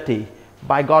eternity,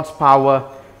 by God's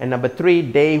power. And number three,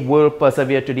 they will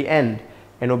persevere to the end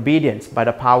in obedience by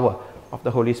the power of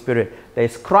the Holy Spirit.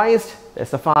 There's Christ,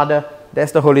 there's the Father,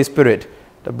 there's the Holy Spirit,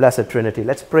 the blessed Trinity.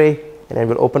 Let's pray, and then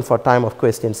we'll open for a time of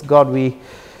questions. God, we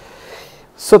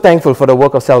so thankful for the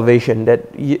work of salvation, that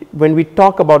when we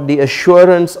talk about the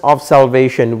assurance of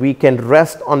salvation, we can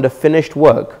rest on the finished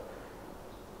work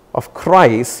of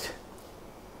Christ,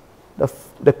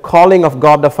 the calling of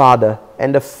God the Father,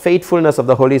 and the faithfulness of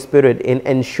the Holy Spirit in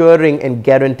ensuring and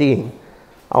guaranteeing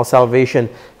our salvation.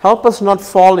 Help us not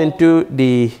fall into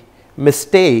the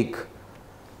mistake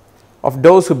of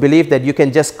those who believe that you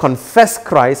can just confess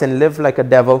Christ and live like a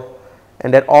devil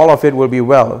and that all of it will be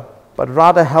well. But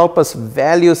rather help us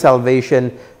value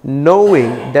salvation,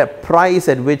 knowing the price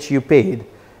at which you paid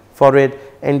for it,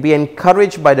 and be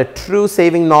encouraged by the true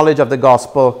saving knowledge of the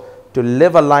gospel to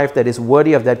live a life that is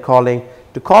worthy of that calling,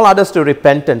 to call others to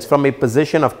repentance from a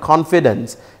position of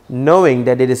confidence, knowing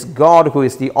that it is God who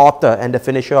is the author and the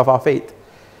finisher of our faith.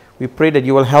 We pray that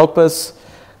you will help us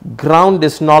ground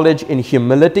this knowledge in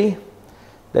humility,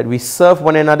 that we serve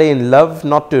one another in love,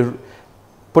 not to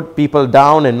put people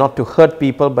down and not to hurt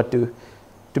people, but to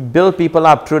build people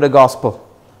up through the gospel,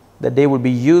 that they will be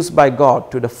used by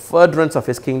God to the furtherance of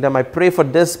his kingdom. I pray for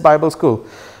this Bible school,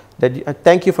 that I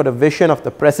thank you for the vision of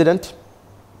the president.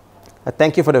 I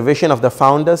thank you for the vision of the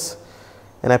founders.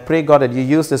 And I pray, God, that you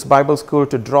use this Bible school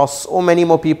to draw so many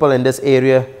more people in this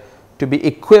area to be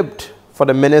equipped for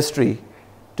the ministry,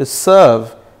 to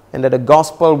serve, and that the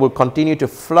gospel will continue to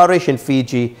flourish in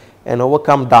Fiji and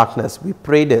overcome darkness. We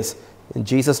pray this in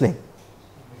Jesus' name.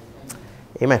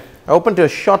 Amen. I open to a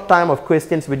short time of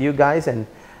questions with you guys, and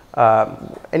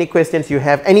any questions you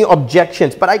have, any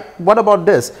objections. But what about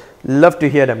this? Love to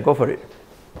hear them. Go for it.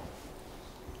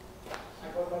 I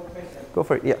got one question. Go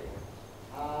for it, yeah.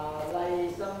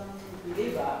 Like some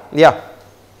believer, Yeah.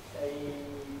 they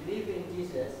believe in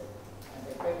Jesus and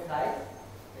they pray tithe,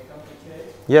 they come to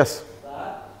church, Yes.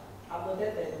 but after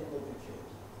that they don't go to church.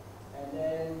 And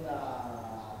then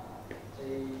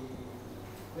they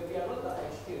maybe a lot of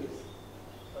excuse.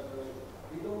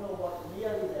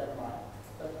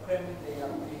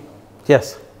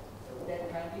 Yes. So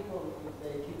that kind of people, if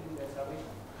they keeping their salvation.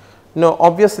 No,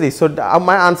 obviously. So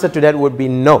my answer to that would be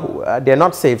no. They're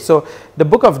not saved. So the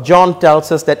book of John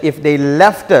tells us that if they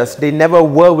left us, they never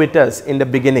were with us in the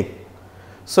beginning.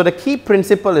 So the key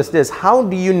principle is this: how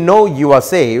do you know you are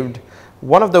saved?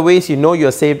 One of the ways you know you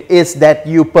are saved is that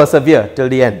you persevere till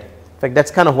the end. In fact, that's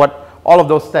kind of what all of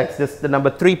those texts, this, the number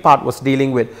 3 part was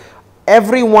dealing with.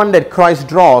 Everyone that Christ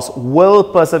draws will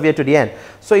persevere to the end.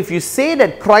 So if you say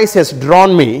that Christ has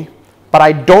drawn me, but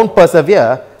I don't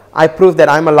persevere, I prove that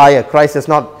I'm a liar. Christ has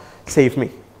not saved me.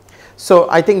 So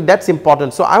I think that's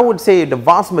important. So I would say the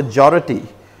vast majority,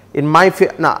 in my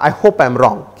now I hope I'm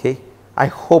wrong, okay? I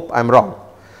hope I'm wrong.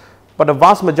 But the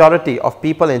vast majority of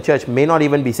people in church may not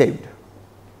even be saved.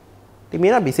 They may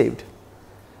not be saved.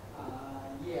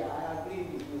 Yeah, I agree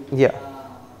with you. Yeah.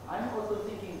 I'm also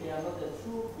thinking they are not a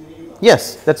true believer.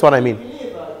 Yes, that's what I mean.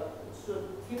 Believer should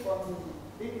keep on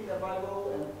reading the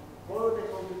Bible and follow the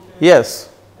conviction. Yes.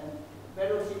 And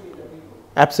fellowship with the people.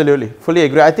 Absolutely. Fully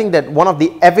agree. I think that one of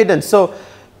the evidence, so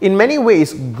in many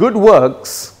ways, good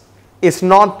works is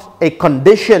not a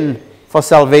condition for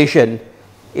salvation.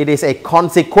 It is a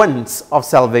consequence of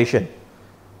salvation.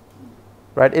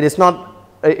 Right? It is not,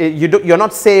 you're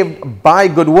not saved by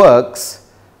good works,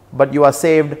 but you are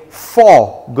saved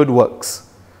for good works.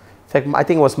 In fact, I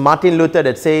think it was Martin Luther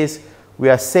that says, we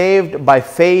are saved by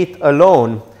faith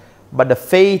alone, but the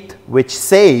faith which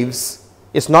saves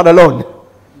is not alone.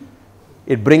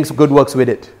 It brings good works with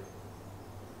it.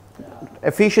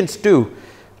 Ephesians 2,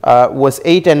 verse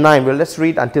 8 and 9. Well, let's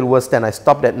read until verse 10. I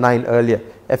stopped at 9 earlier.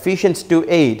 Ephesians 2,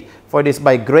 8. For it is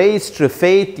by grace through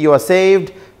faith you are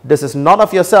saved. This is not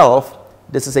of yourself.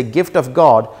 This is a gift of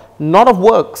God, not of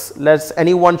works, lest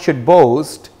anyone should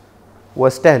boast.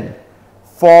 Verse 10.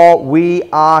 For we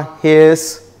are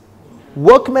his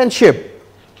workmanship,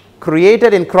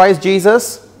 created in Christ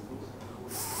Jesus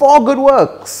for good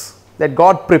works that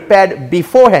God prepared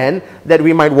beforehand that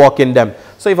we might walk in them.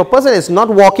 So if a person is not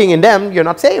walking in them, you're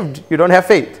not saved. You don't have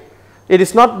faith. It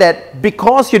is not that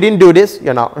because you didn't do this,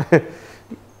 you're not.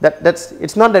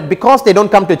 It's not that because they don't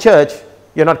come to church,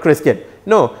 you're not Christian.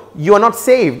 No, you are not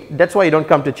saved. That's why you don't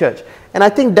come to church. And I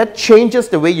think that changes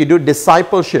the way you do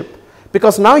discipleship.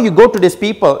 Because now you go to these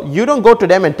people, you don't go to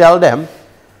them and tell them,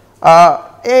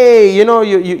 hey, you know,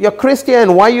 you're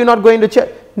Christian, why are you not going to church?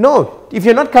 No, if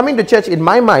you're not coming to church, in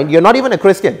my mind, you're not even a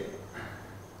Christian.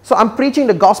 So I'm preaching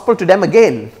the gospel to them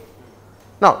again.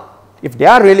 Now, if they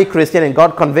are really Christian and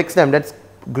God convicts them, that's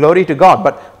glory to God.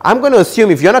 But I'm going to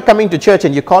assume if you're not coming to church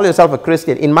and you call yourself a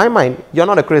Christian, in my mind, you're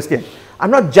not a Christian.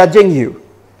 I'm not judging you,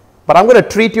 but I'm going to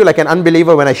treat you like an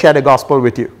unbeliever when I share the gospel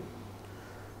with you.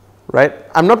 Right?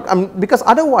 Because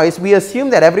otherwise we assume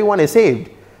that everyone is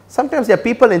saved. Sometimes there are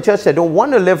people in church that don't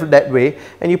want to live that way,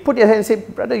 and you put your hand and say,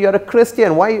 brother, you're a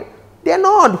Christian. Why? They're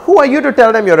not. Who are you to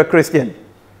tell them you're a Christian?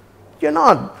 You're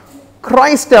not.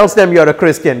 Christ tells them you're a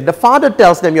Christian. The Father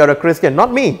tells them you're a Christian,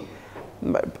 not me.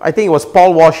 I think it was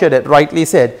Paul Washer that rightly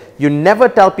said, you never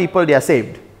tell people they are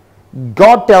saved.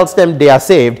 God tells them they are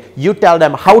saved. You tell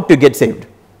them how to get saved.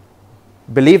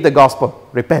 Believe the gospel.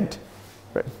 Repent.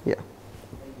 Right. Yeah.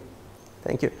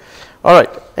 Thank you. All right.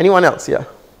 Anyone else? Yeah.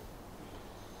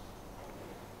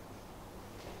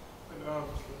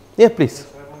 Yeah, please.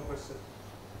 Yes, I have one question.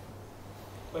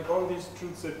 Like all these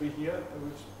truths that we hear, and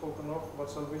we've spoken of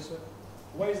about salvation,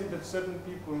 why is it that certain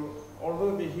people,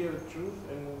 although they hear the truth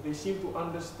and they seem to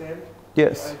understand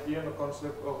Yes. the idea and the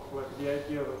concept of like the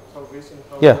idea of salvation and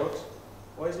how Yeah. it works,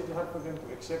 why is it hard for them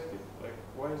to accept it? Like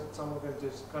why is it some of them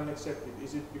just can't accept it?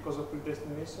 Is it because of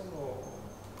predestination or?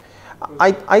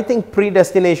 I think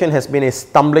predestination has been a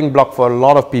stumbling block for a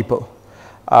lot of people.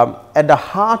 At the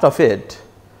heart of it,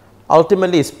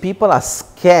 ultimately, is people are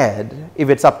scared if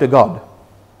it's up to God.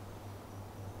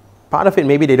 Part of it,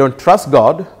 maybe they don't trust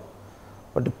God,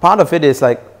 but the part of it is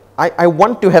like, I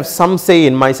want to have some say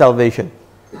in my salvation.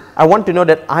 I want to know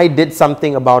that I did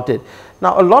something about it.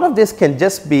 Now, a lot of this can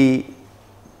just be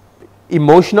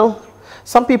emotional.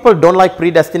 Some people don't like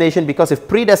predestination because if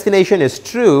predestination is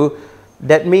true,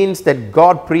 that means that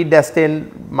God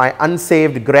predestined my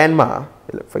unsaved grandma,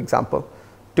 for example,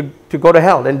 to go to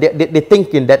hell. And they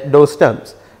think in those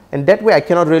terms. And that way I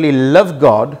cannot really love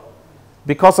God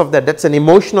because of that. That's an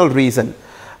emotional reason.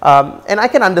 And I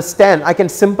can understand, I can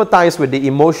sympathize with the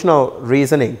emotional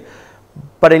reasoning.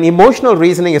 But an emotional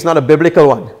reasoning is not a biblical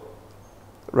one.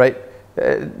 Right?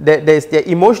 There are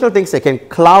emotional things that can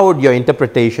cloud your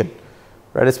interpretation.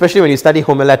 Right? Especially when you study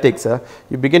homiletics,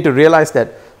 you begin to realize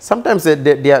that sometimes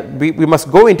we must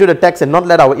go into the text and not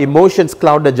let our emotions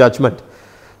cloud the judgment.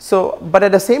 So, but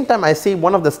at the same time, I see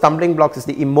one of the stumbling blocks is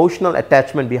the emotional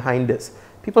attachment behind this.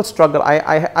 People struggle.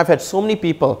 I've had so many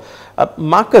people.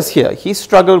 Marcus here, he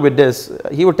struggled with this.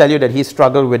 He would tell you that he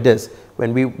struggled with this.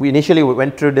 When we initially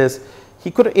went through this,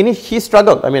 he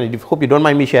struggled. I mean, I hope you don't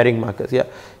mind me sharing, Marcus. Yeah,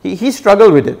 he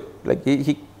struggled with it. Like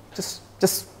he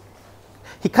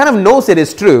kind of knows it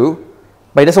is true,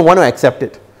 but he doesn't want to accept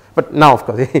it. But now, of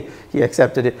course, he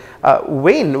accepted it.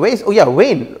 Wayne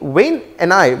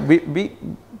and I, we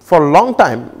for a long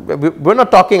time, we're not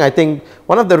talking. I think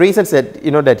one of the reasons that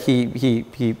that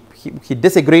he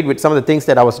disagreed with some of the things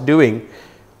that I was doing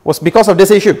was because of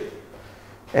this issue.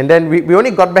 And then we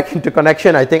only got back into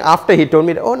connection, I think, after he told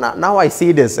me, oh, now I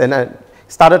see this, and I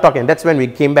started talking. That's when we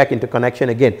came back into connection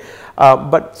again.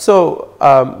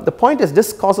 The point is,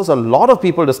 this causes a lot of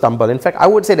people to stumble. In fact, I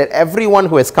would say that everyone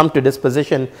who has come to this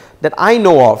position that I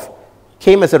know of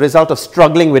came as a result of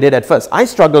struggling with it at first. I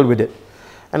struggled with it.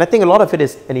 And I think a lot of it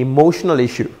is an emotional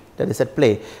issue that is at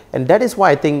play. And that is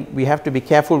why I think we have to be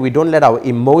careful we don't let our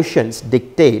emotions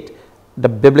dictate the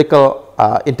biblical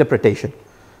interpretation.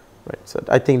 Right? So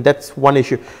I think that's one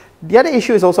issue. The other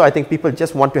issue is also, I think people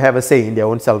just want to have a say in their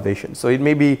own salvation. So it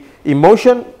may be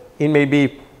emotion, it may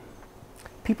be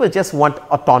people just want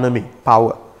autonomy,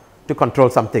 power to control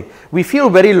something. We feel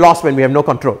very lost when we have no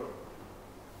control.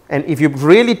 And if you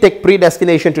really take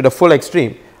predestination to the full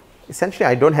extreme, essentially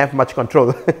I don't have much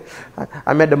control.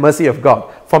 I'm at the mercy of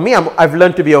God. For me, I've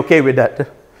learned to be okay with that.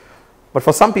 But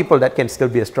for some people, that can still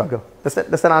be a struggle. Does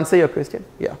that answer your question?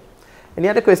 Yeah. Any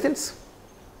other questions?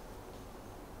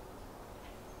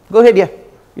 Go ahead, yeah.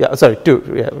 Yeah, sorry, two.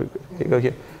 Yeah, go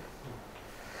here.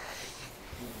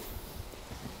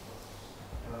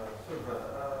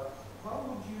 How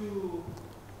would you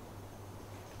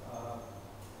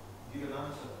give an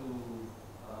answer to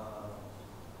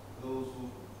those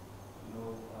who,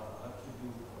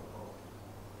 attribute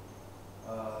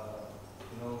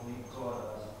make God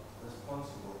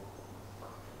responsible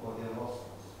for their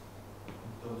losses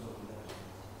in terms of election?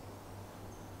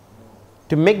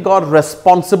 To make God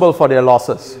responsible for their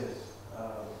losses. Yes,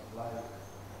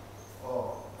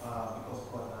 because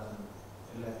God doesn't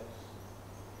elect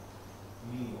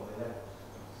me or elect.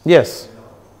 Yes.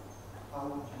 How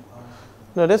would you answer?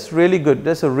 No, that's really good.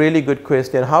 That's a really good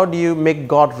question. How do you make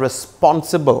God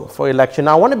responsible for election?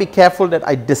 Now, I want to be careful that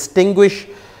I distinguish.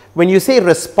 When you say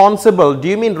responsible, do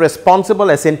you mean responsible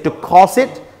as in to cause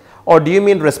it? Or do you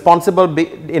mean responsible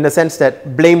in the sense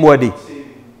that blameworthy?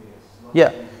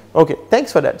 Yeah. Okay,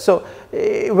 thanks for that. So,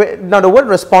 now the word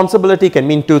responsibility can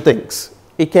mean two things.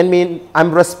 It can mean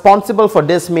I'm responsible for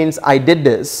this means I did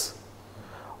this.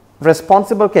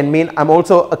 Responsible can mean I'm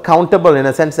also accountable in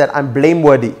a sense that I'm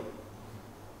blameworthy.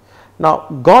 Now,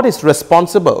 God is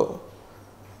responsible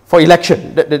for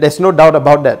election. There's no doubt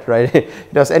about that, right?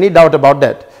 If there's any doubt about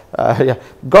that, yeah.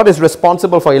 God is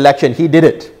responsible for election. He did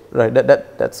it, right?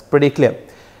 That's pretty clear.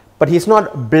 But He's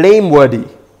not blameworthy.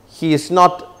 He is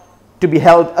not to be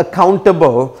held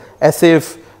accountable as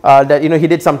if that He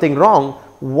did something wrong.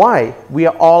 Why? We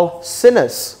are all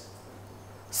sinners.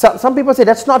 Some people say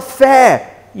that's not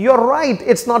fair. You're right,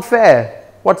 it's not fair.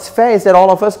 What's fair is that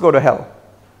all of us go to hell.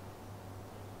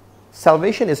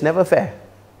 Salvation is never fair.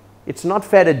 It's not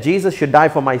fair that Jesus should die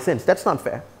for my sins. That's not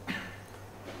fair.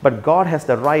 But God has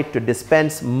the right to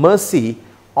dispense mercy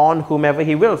on whomever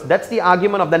He wills. That's the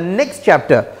argument of the next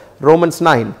chapter, Romans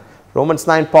 9. Romans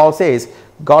 9, Paul says,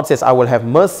 God says, I will have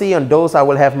mercy on those I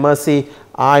will have mercy.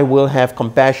 I will have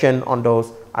compassion on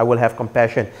those I will have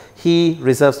compassion. He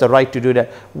reserves the right to do that.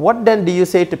 What then do you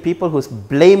say to people who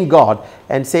blame God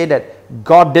and say that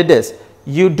God did this?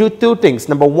 You do two things.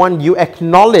 Number one, you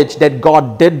acknowledge that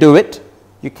God did do it.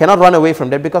 You cannot run away from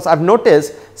that, because I've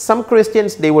noticed some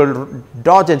Christians, they will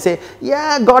dodge and say,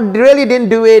 yeah, God really didn't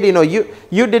do it.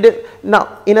 You did it.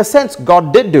 Now, in a sense,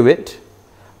 God did do it.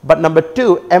 But number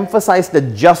two, emphasize the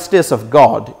justice of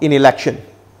God in election.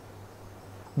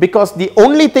 Because the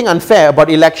only thing unfair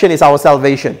about election is our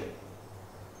salvation.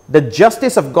 The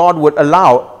justice of God would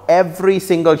allow every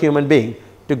single human being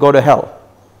to go to hell.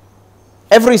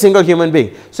 Every single human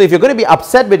being. So if you're going to be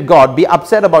upset with God, be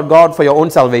upset about God for your own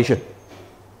salvation.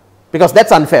 Because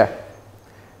that's unfair.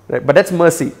 Right? But that's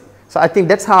mercy. So I think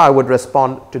that's how I would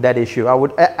respond to that issue. I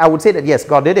would say that yes,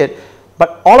 God did it.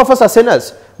 But all of us are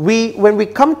sinners. When we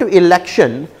come to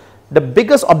election, the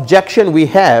biggest objection we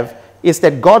have is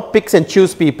that God picks and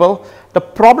chooses people. The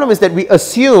problem is that we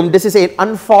assume this is an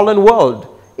unfallen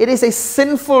world. It is a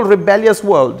sinful, rebellious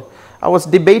world. I was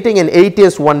debating an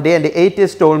atheist one day, and the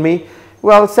atheist told me,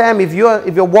 well, Sam, if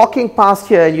you're walking past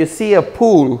here and you see a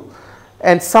pool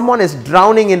and someone is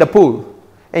drowning in the pool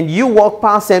and you walk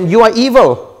past them, you are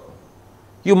evil.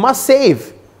 You must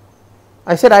save.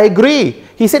 I said, I agree.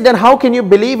 He said, then how can you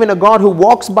believe in a God who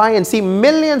walks by and see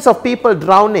millions of people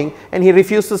drowning and he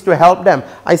refuses to help them?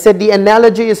 I said, the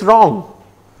analogy is wrong.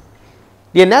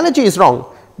 The analogy is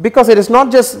wrong because it is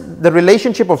not just the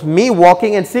relationship of me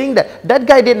walking and seeing that that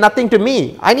guy did nothing to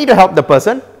me. I need to help the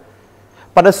person.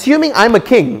 But assuming I'm a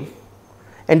king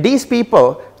and these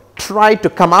people try to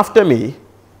come after me,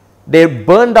 they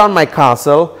burn down my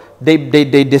castle, they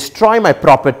destroy my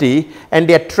property, and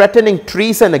they are threatening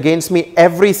treason against me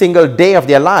every single day of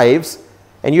their lives,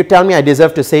 and you tell me I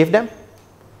deserve to save them?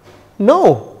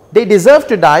 No, they deserve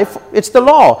to die. It's the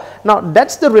law. Now,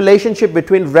 that's the relationship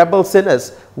between rebel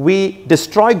sinners. We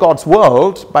destroy God's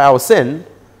world by our sin.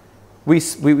 We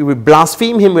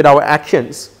blaspheme Him with our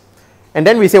actions. And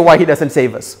then we say why He doesn't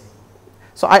save us.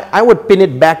 So I would pin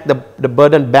it back, the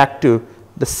burden back to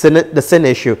the sin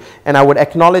issue, and I would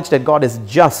acknowledge that God is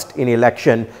just in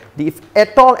election. If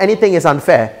at all anything is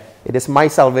unfair, it is my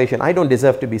salvation. I don't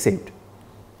deserve to be saved.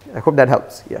 I hope that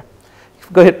helps. Yeah,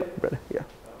 go ahead, brother. Yeah.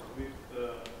 With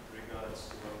regards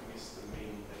to what Mr.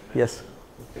 Main had Yes.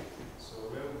 mentioned, so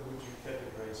where would you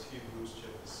categorize Hebrews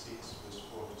chapter 6, verse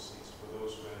 4 to 6, for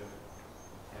those who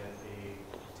had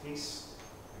a taste,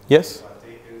 Yes.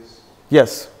 partakers,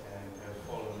 Yes.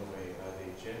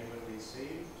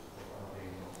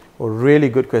 Oh, really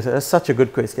good question. That's such a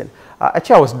good question.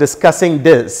 Actually, I was discussing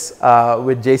this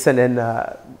with Jason and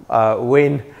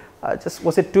Wayne.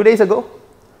 Was it 2 days ago?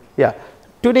 Yeah,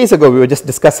 2 days ago we were just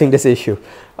discussing this issue.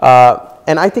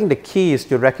 And I think the key is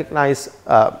to recognize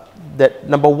that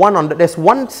number one, there's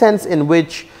one sense in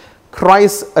which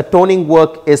Christ's atoning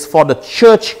work is for the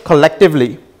church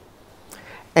collectively,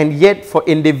 and yet for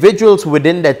individuals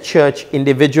within that church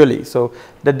individually. So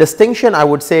the distinction, I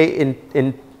would say,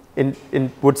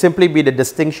 would simply be the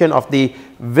distinction of the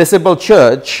visible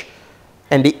church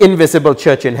and the invisible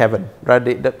church in heaven, right?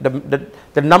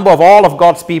 The number of all of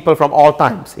God's people from all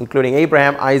times, including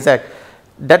Abraham, Isaac,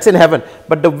 that's in heaven.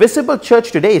 But the visible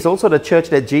church today is also the church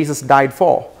that Jesus died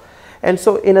for. And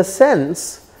so in a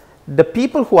sense, the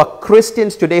people who are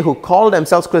Christians today, who call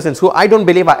themselves Christians, who I don't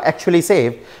believe are actually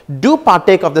saved, do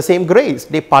partake of the same grace.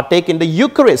 They partake in the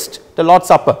Eucharist, the Lord's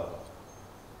Supper.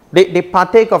 They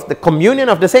partake of the communion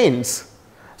of the saints.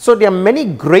 So there are many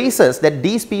graces that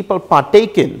these people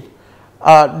partake in,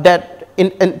 that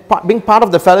being part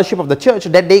of the fellowship of the church,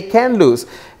 that they can lose.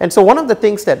 And so one of the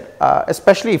things that,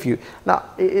 especially if you, now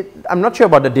I'm not sure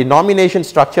about the denomination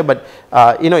structure, but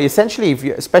essentially,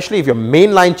 especially if you're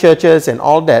mainline churches and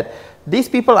all that, these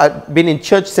people have been in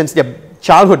church since their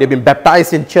childhood. They've been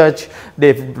baptized in church.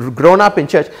 They've grown up in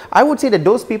church. I would say that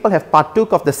those people have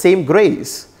partook of the same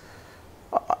grace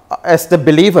as the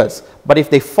believers, but if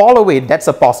they fall away, that's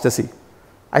apostasy.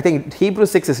 I think Hebrews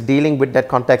 6 is dealing with that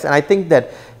context, and I think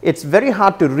that it's very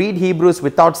hard to read Hebrews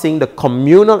without seeing the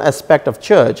communal aspect of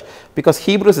church, because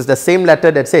Hebrews is the same letter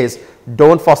that says,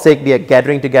 don't forsake the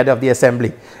gathering together of the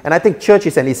assembly. And I think church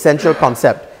is an essential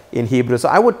concept in Hebrews. So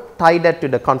I would tie that to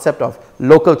the concept of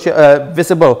local,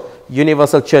 visible,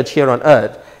 universal church here on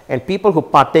earth, and people who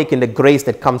partake in the grace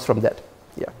that comes from that.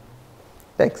 Yeah.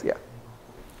 Thanks. Yeah.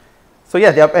 So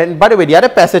yeah, and by the way, the other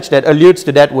passage that alludes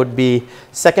to that would be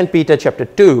 2 Peter chapter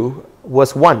 2,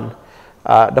 verse 1.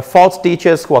 The false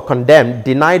teachers who are condemned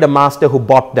deny the master who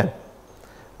bought them.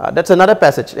 That's another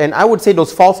passage. And I would say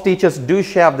those false teachers do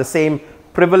share the same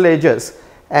privileges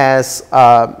as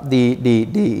the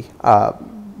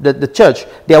church.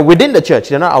 They are within the church,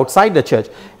 they're not outside the church.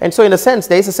 And so in a sense,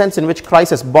 there is a sense in which Christ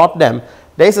has bought them.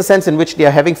 There is a sense in which they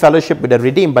are having fellowship with the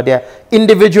redeemed, but they are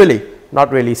individually not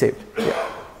really saved. Yeah.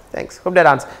 Thanks. Hope that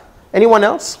answers. Anyone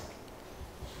else?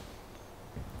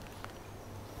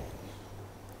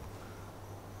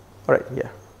 All right. Yeah.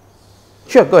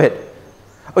 Sure. Go ahead.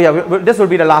 Oh yeah. This will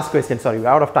be the last question. Sorry, we're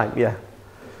out of time. Yeah. How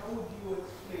would you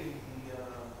explain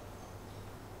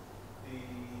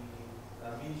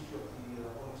the ministry of the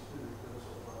Holy Spirit in terms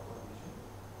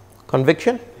of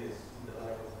Conviction? Yes, in the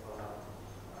light of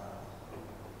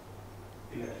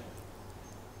election.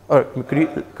 Or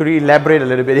could you elaborate a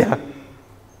little bit? Yeah.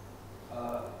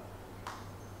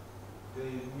 The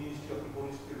ministry of the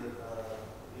Holy Spirit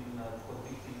in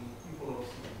convicting people of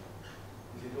sin.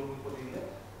 Is it only for the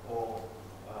elect, or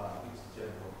it's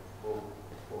general, both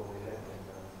for the elect and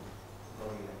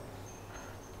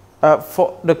non-elect?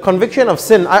 For the conviction of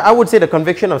sin, I would say the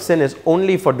conviction of sin is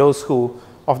only for those who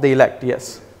of the elect.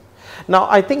 Yes. Now,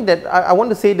 I think that I want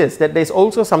to say this, that there's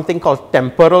also something called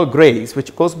temporal grace,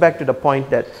 which goes back to the point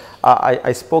that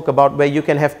I spoke about, where you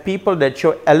can have people that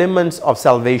show elements of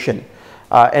salvation.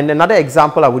 And another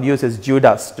example I would use is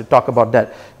Judas, to talk about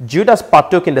that. Judas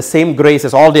partook in the same grace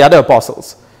as all the other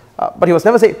apostles, but he was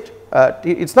never saved.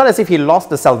 It's not as if he lost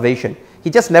the salvation. He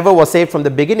just never was saved from the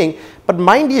beginning. But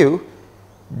mind you,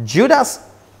 Judas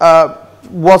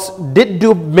did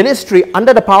do ministry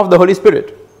under the power of the Holy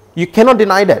Spirit. You cannot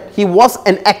deny that. He was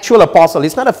an actual apostle.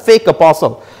 He's not a fake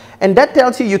apostle. And that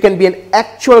tells you can be an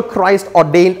actual Christ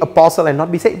ordained apostle and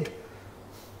not be saved.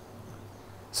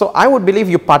 So I would believe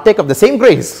you partake of the same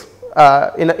grace.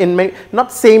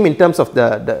 Not same in terms of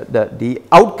the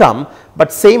outcome,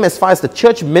 but same as far as the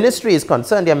church ministry is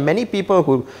concerned. There are many people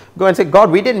who go and say, God,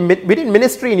 we didn't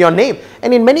ministry in your name.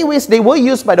 And in many ways, they were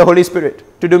used by the Holy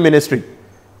Spirit to do ministry.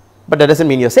 But that doesn't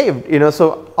mean you're saved.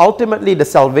 So ultimately, the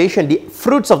salvation, the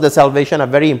fruits of the salvation are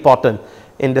very important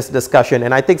in this discussion.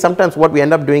 And I think sometimes what we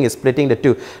end up doing is splitting the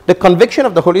two. The conviction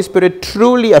of the Holy Spirit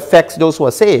truly affects those who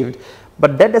are saved,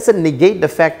 but that doesn't negate the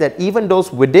fact that even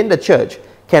those within the church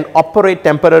can operate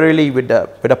temporarily with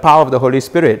the power of the Holy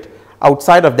Spirit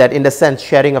outside of that, in the sense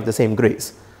sharing of the same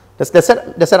grace. Does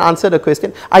that answer the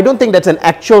question? I don't think that's an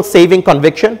actual saving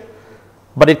conviction,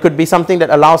 but it could be something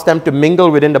that allows them to mingle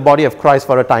within the body of Christ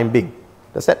for a time being.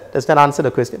 Does that answer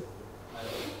the question?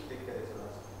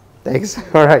 Thanks.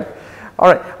 All right.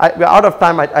 We're out of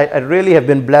time. I really have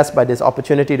been blessed by this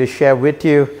opportunity to share with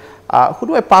you. Who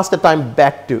do I pass the time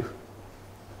back to?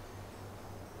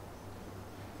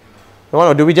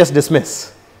 Or do we just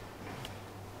dismiss?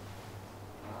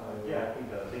 Yeah, I think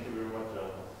thank you very much.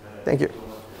 Thank you. So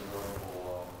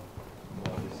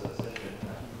much for this session.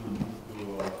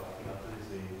 After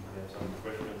this, we have some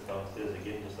refreshments downstairs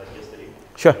again, just like yesterday.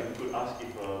 Sure. If we could ask if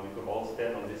we could all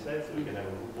stand on this side so we can have a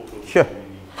group photo. Sure.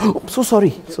 Oh, I'm so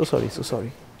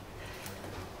sorry.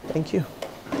 Thank you.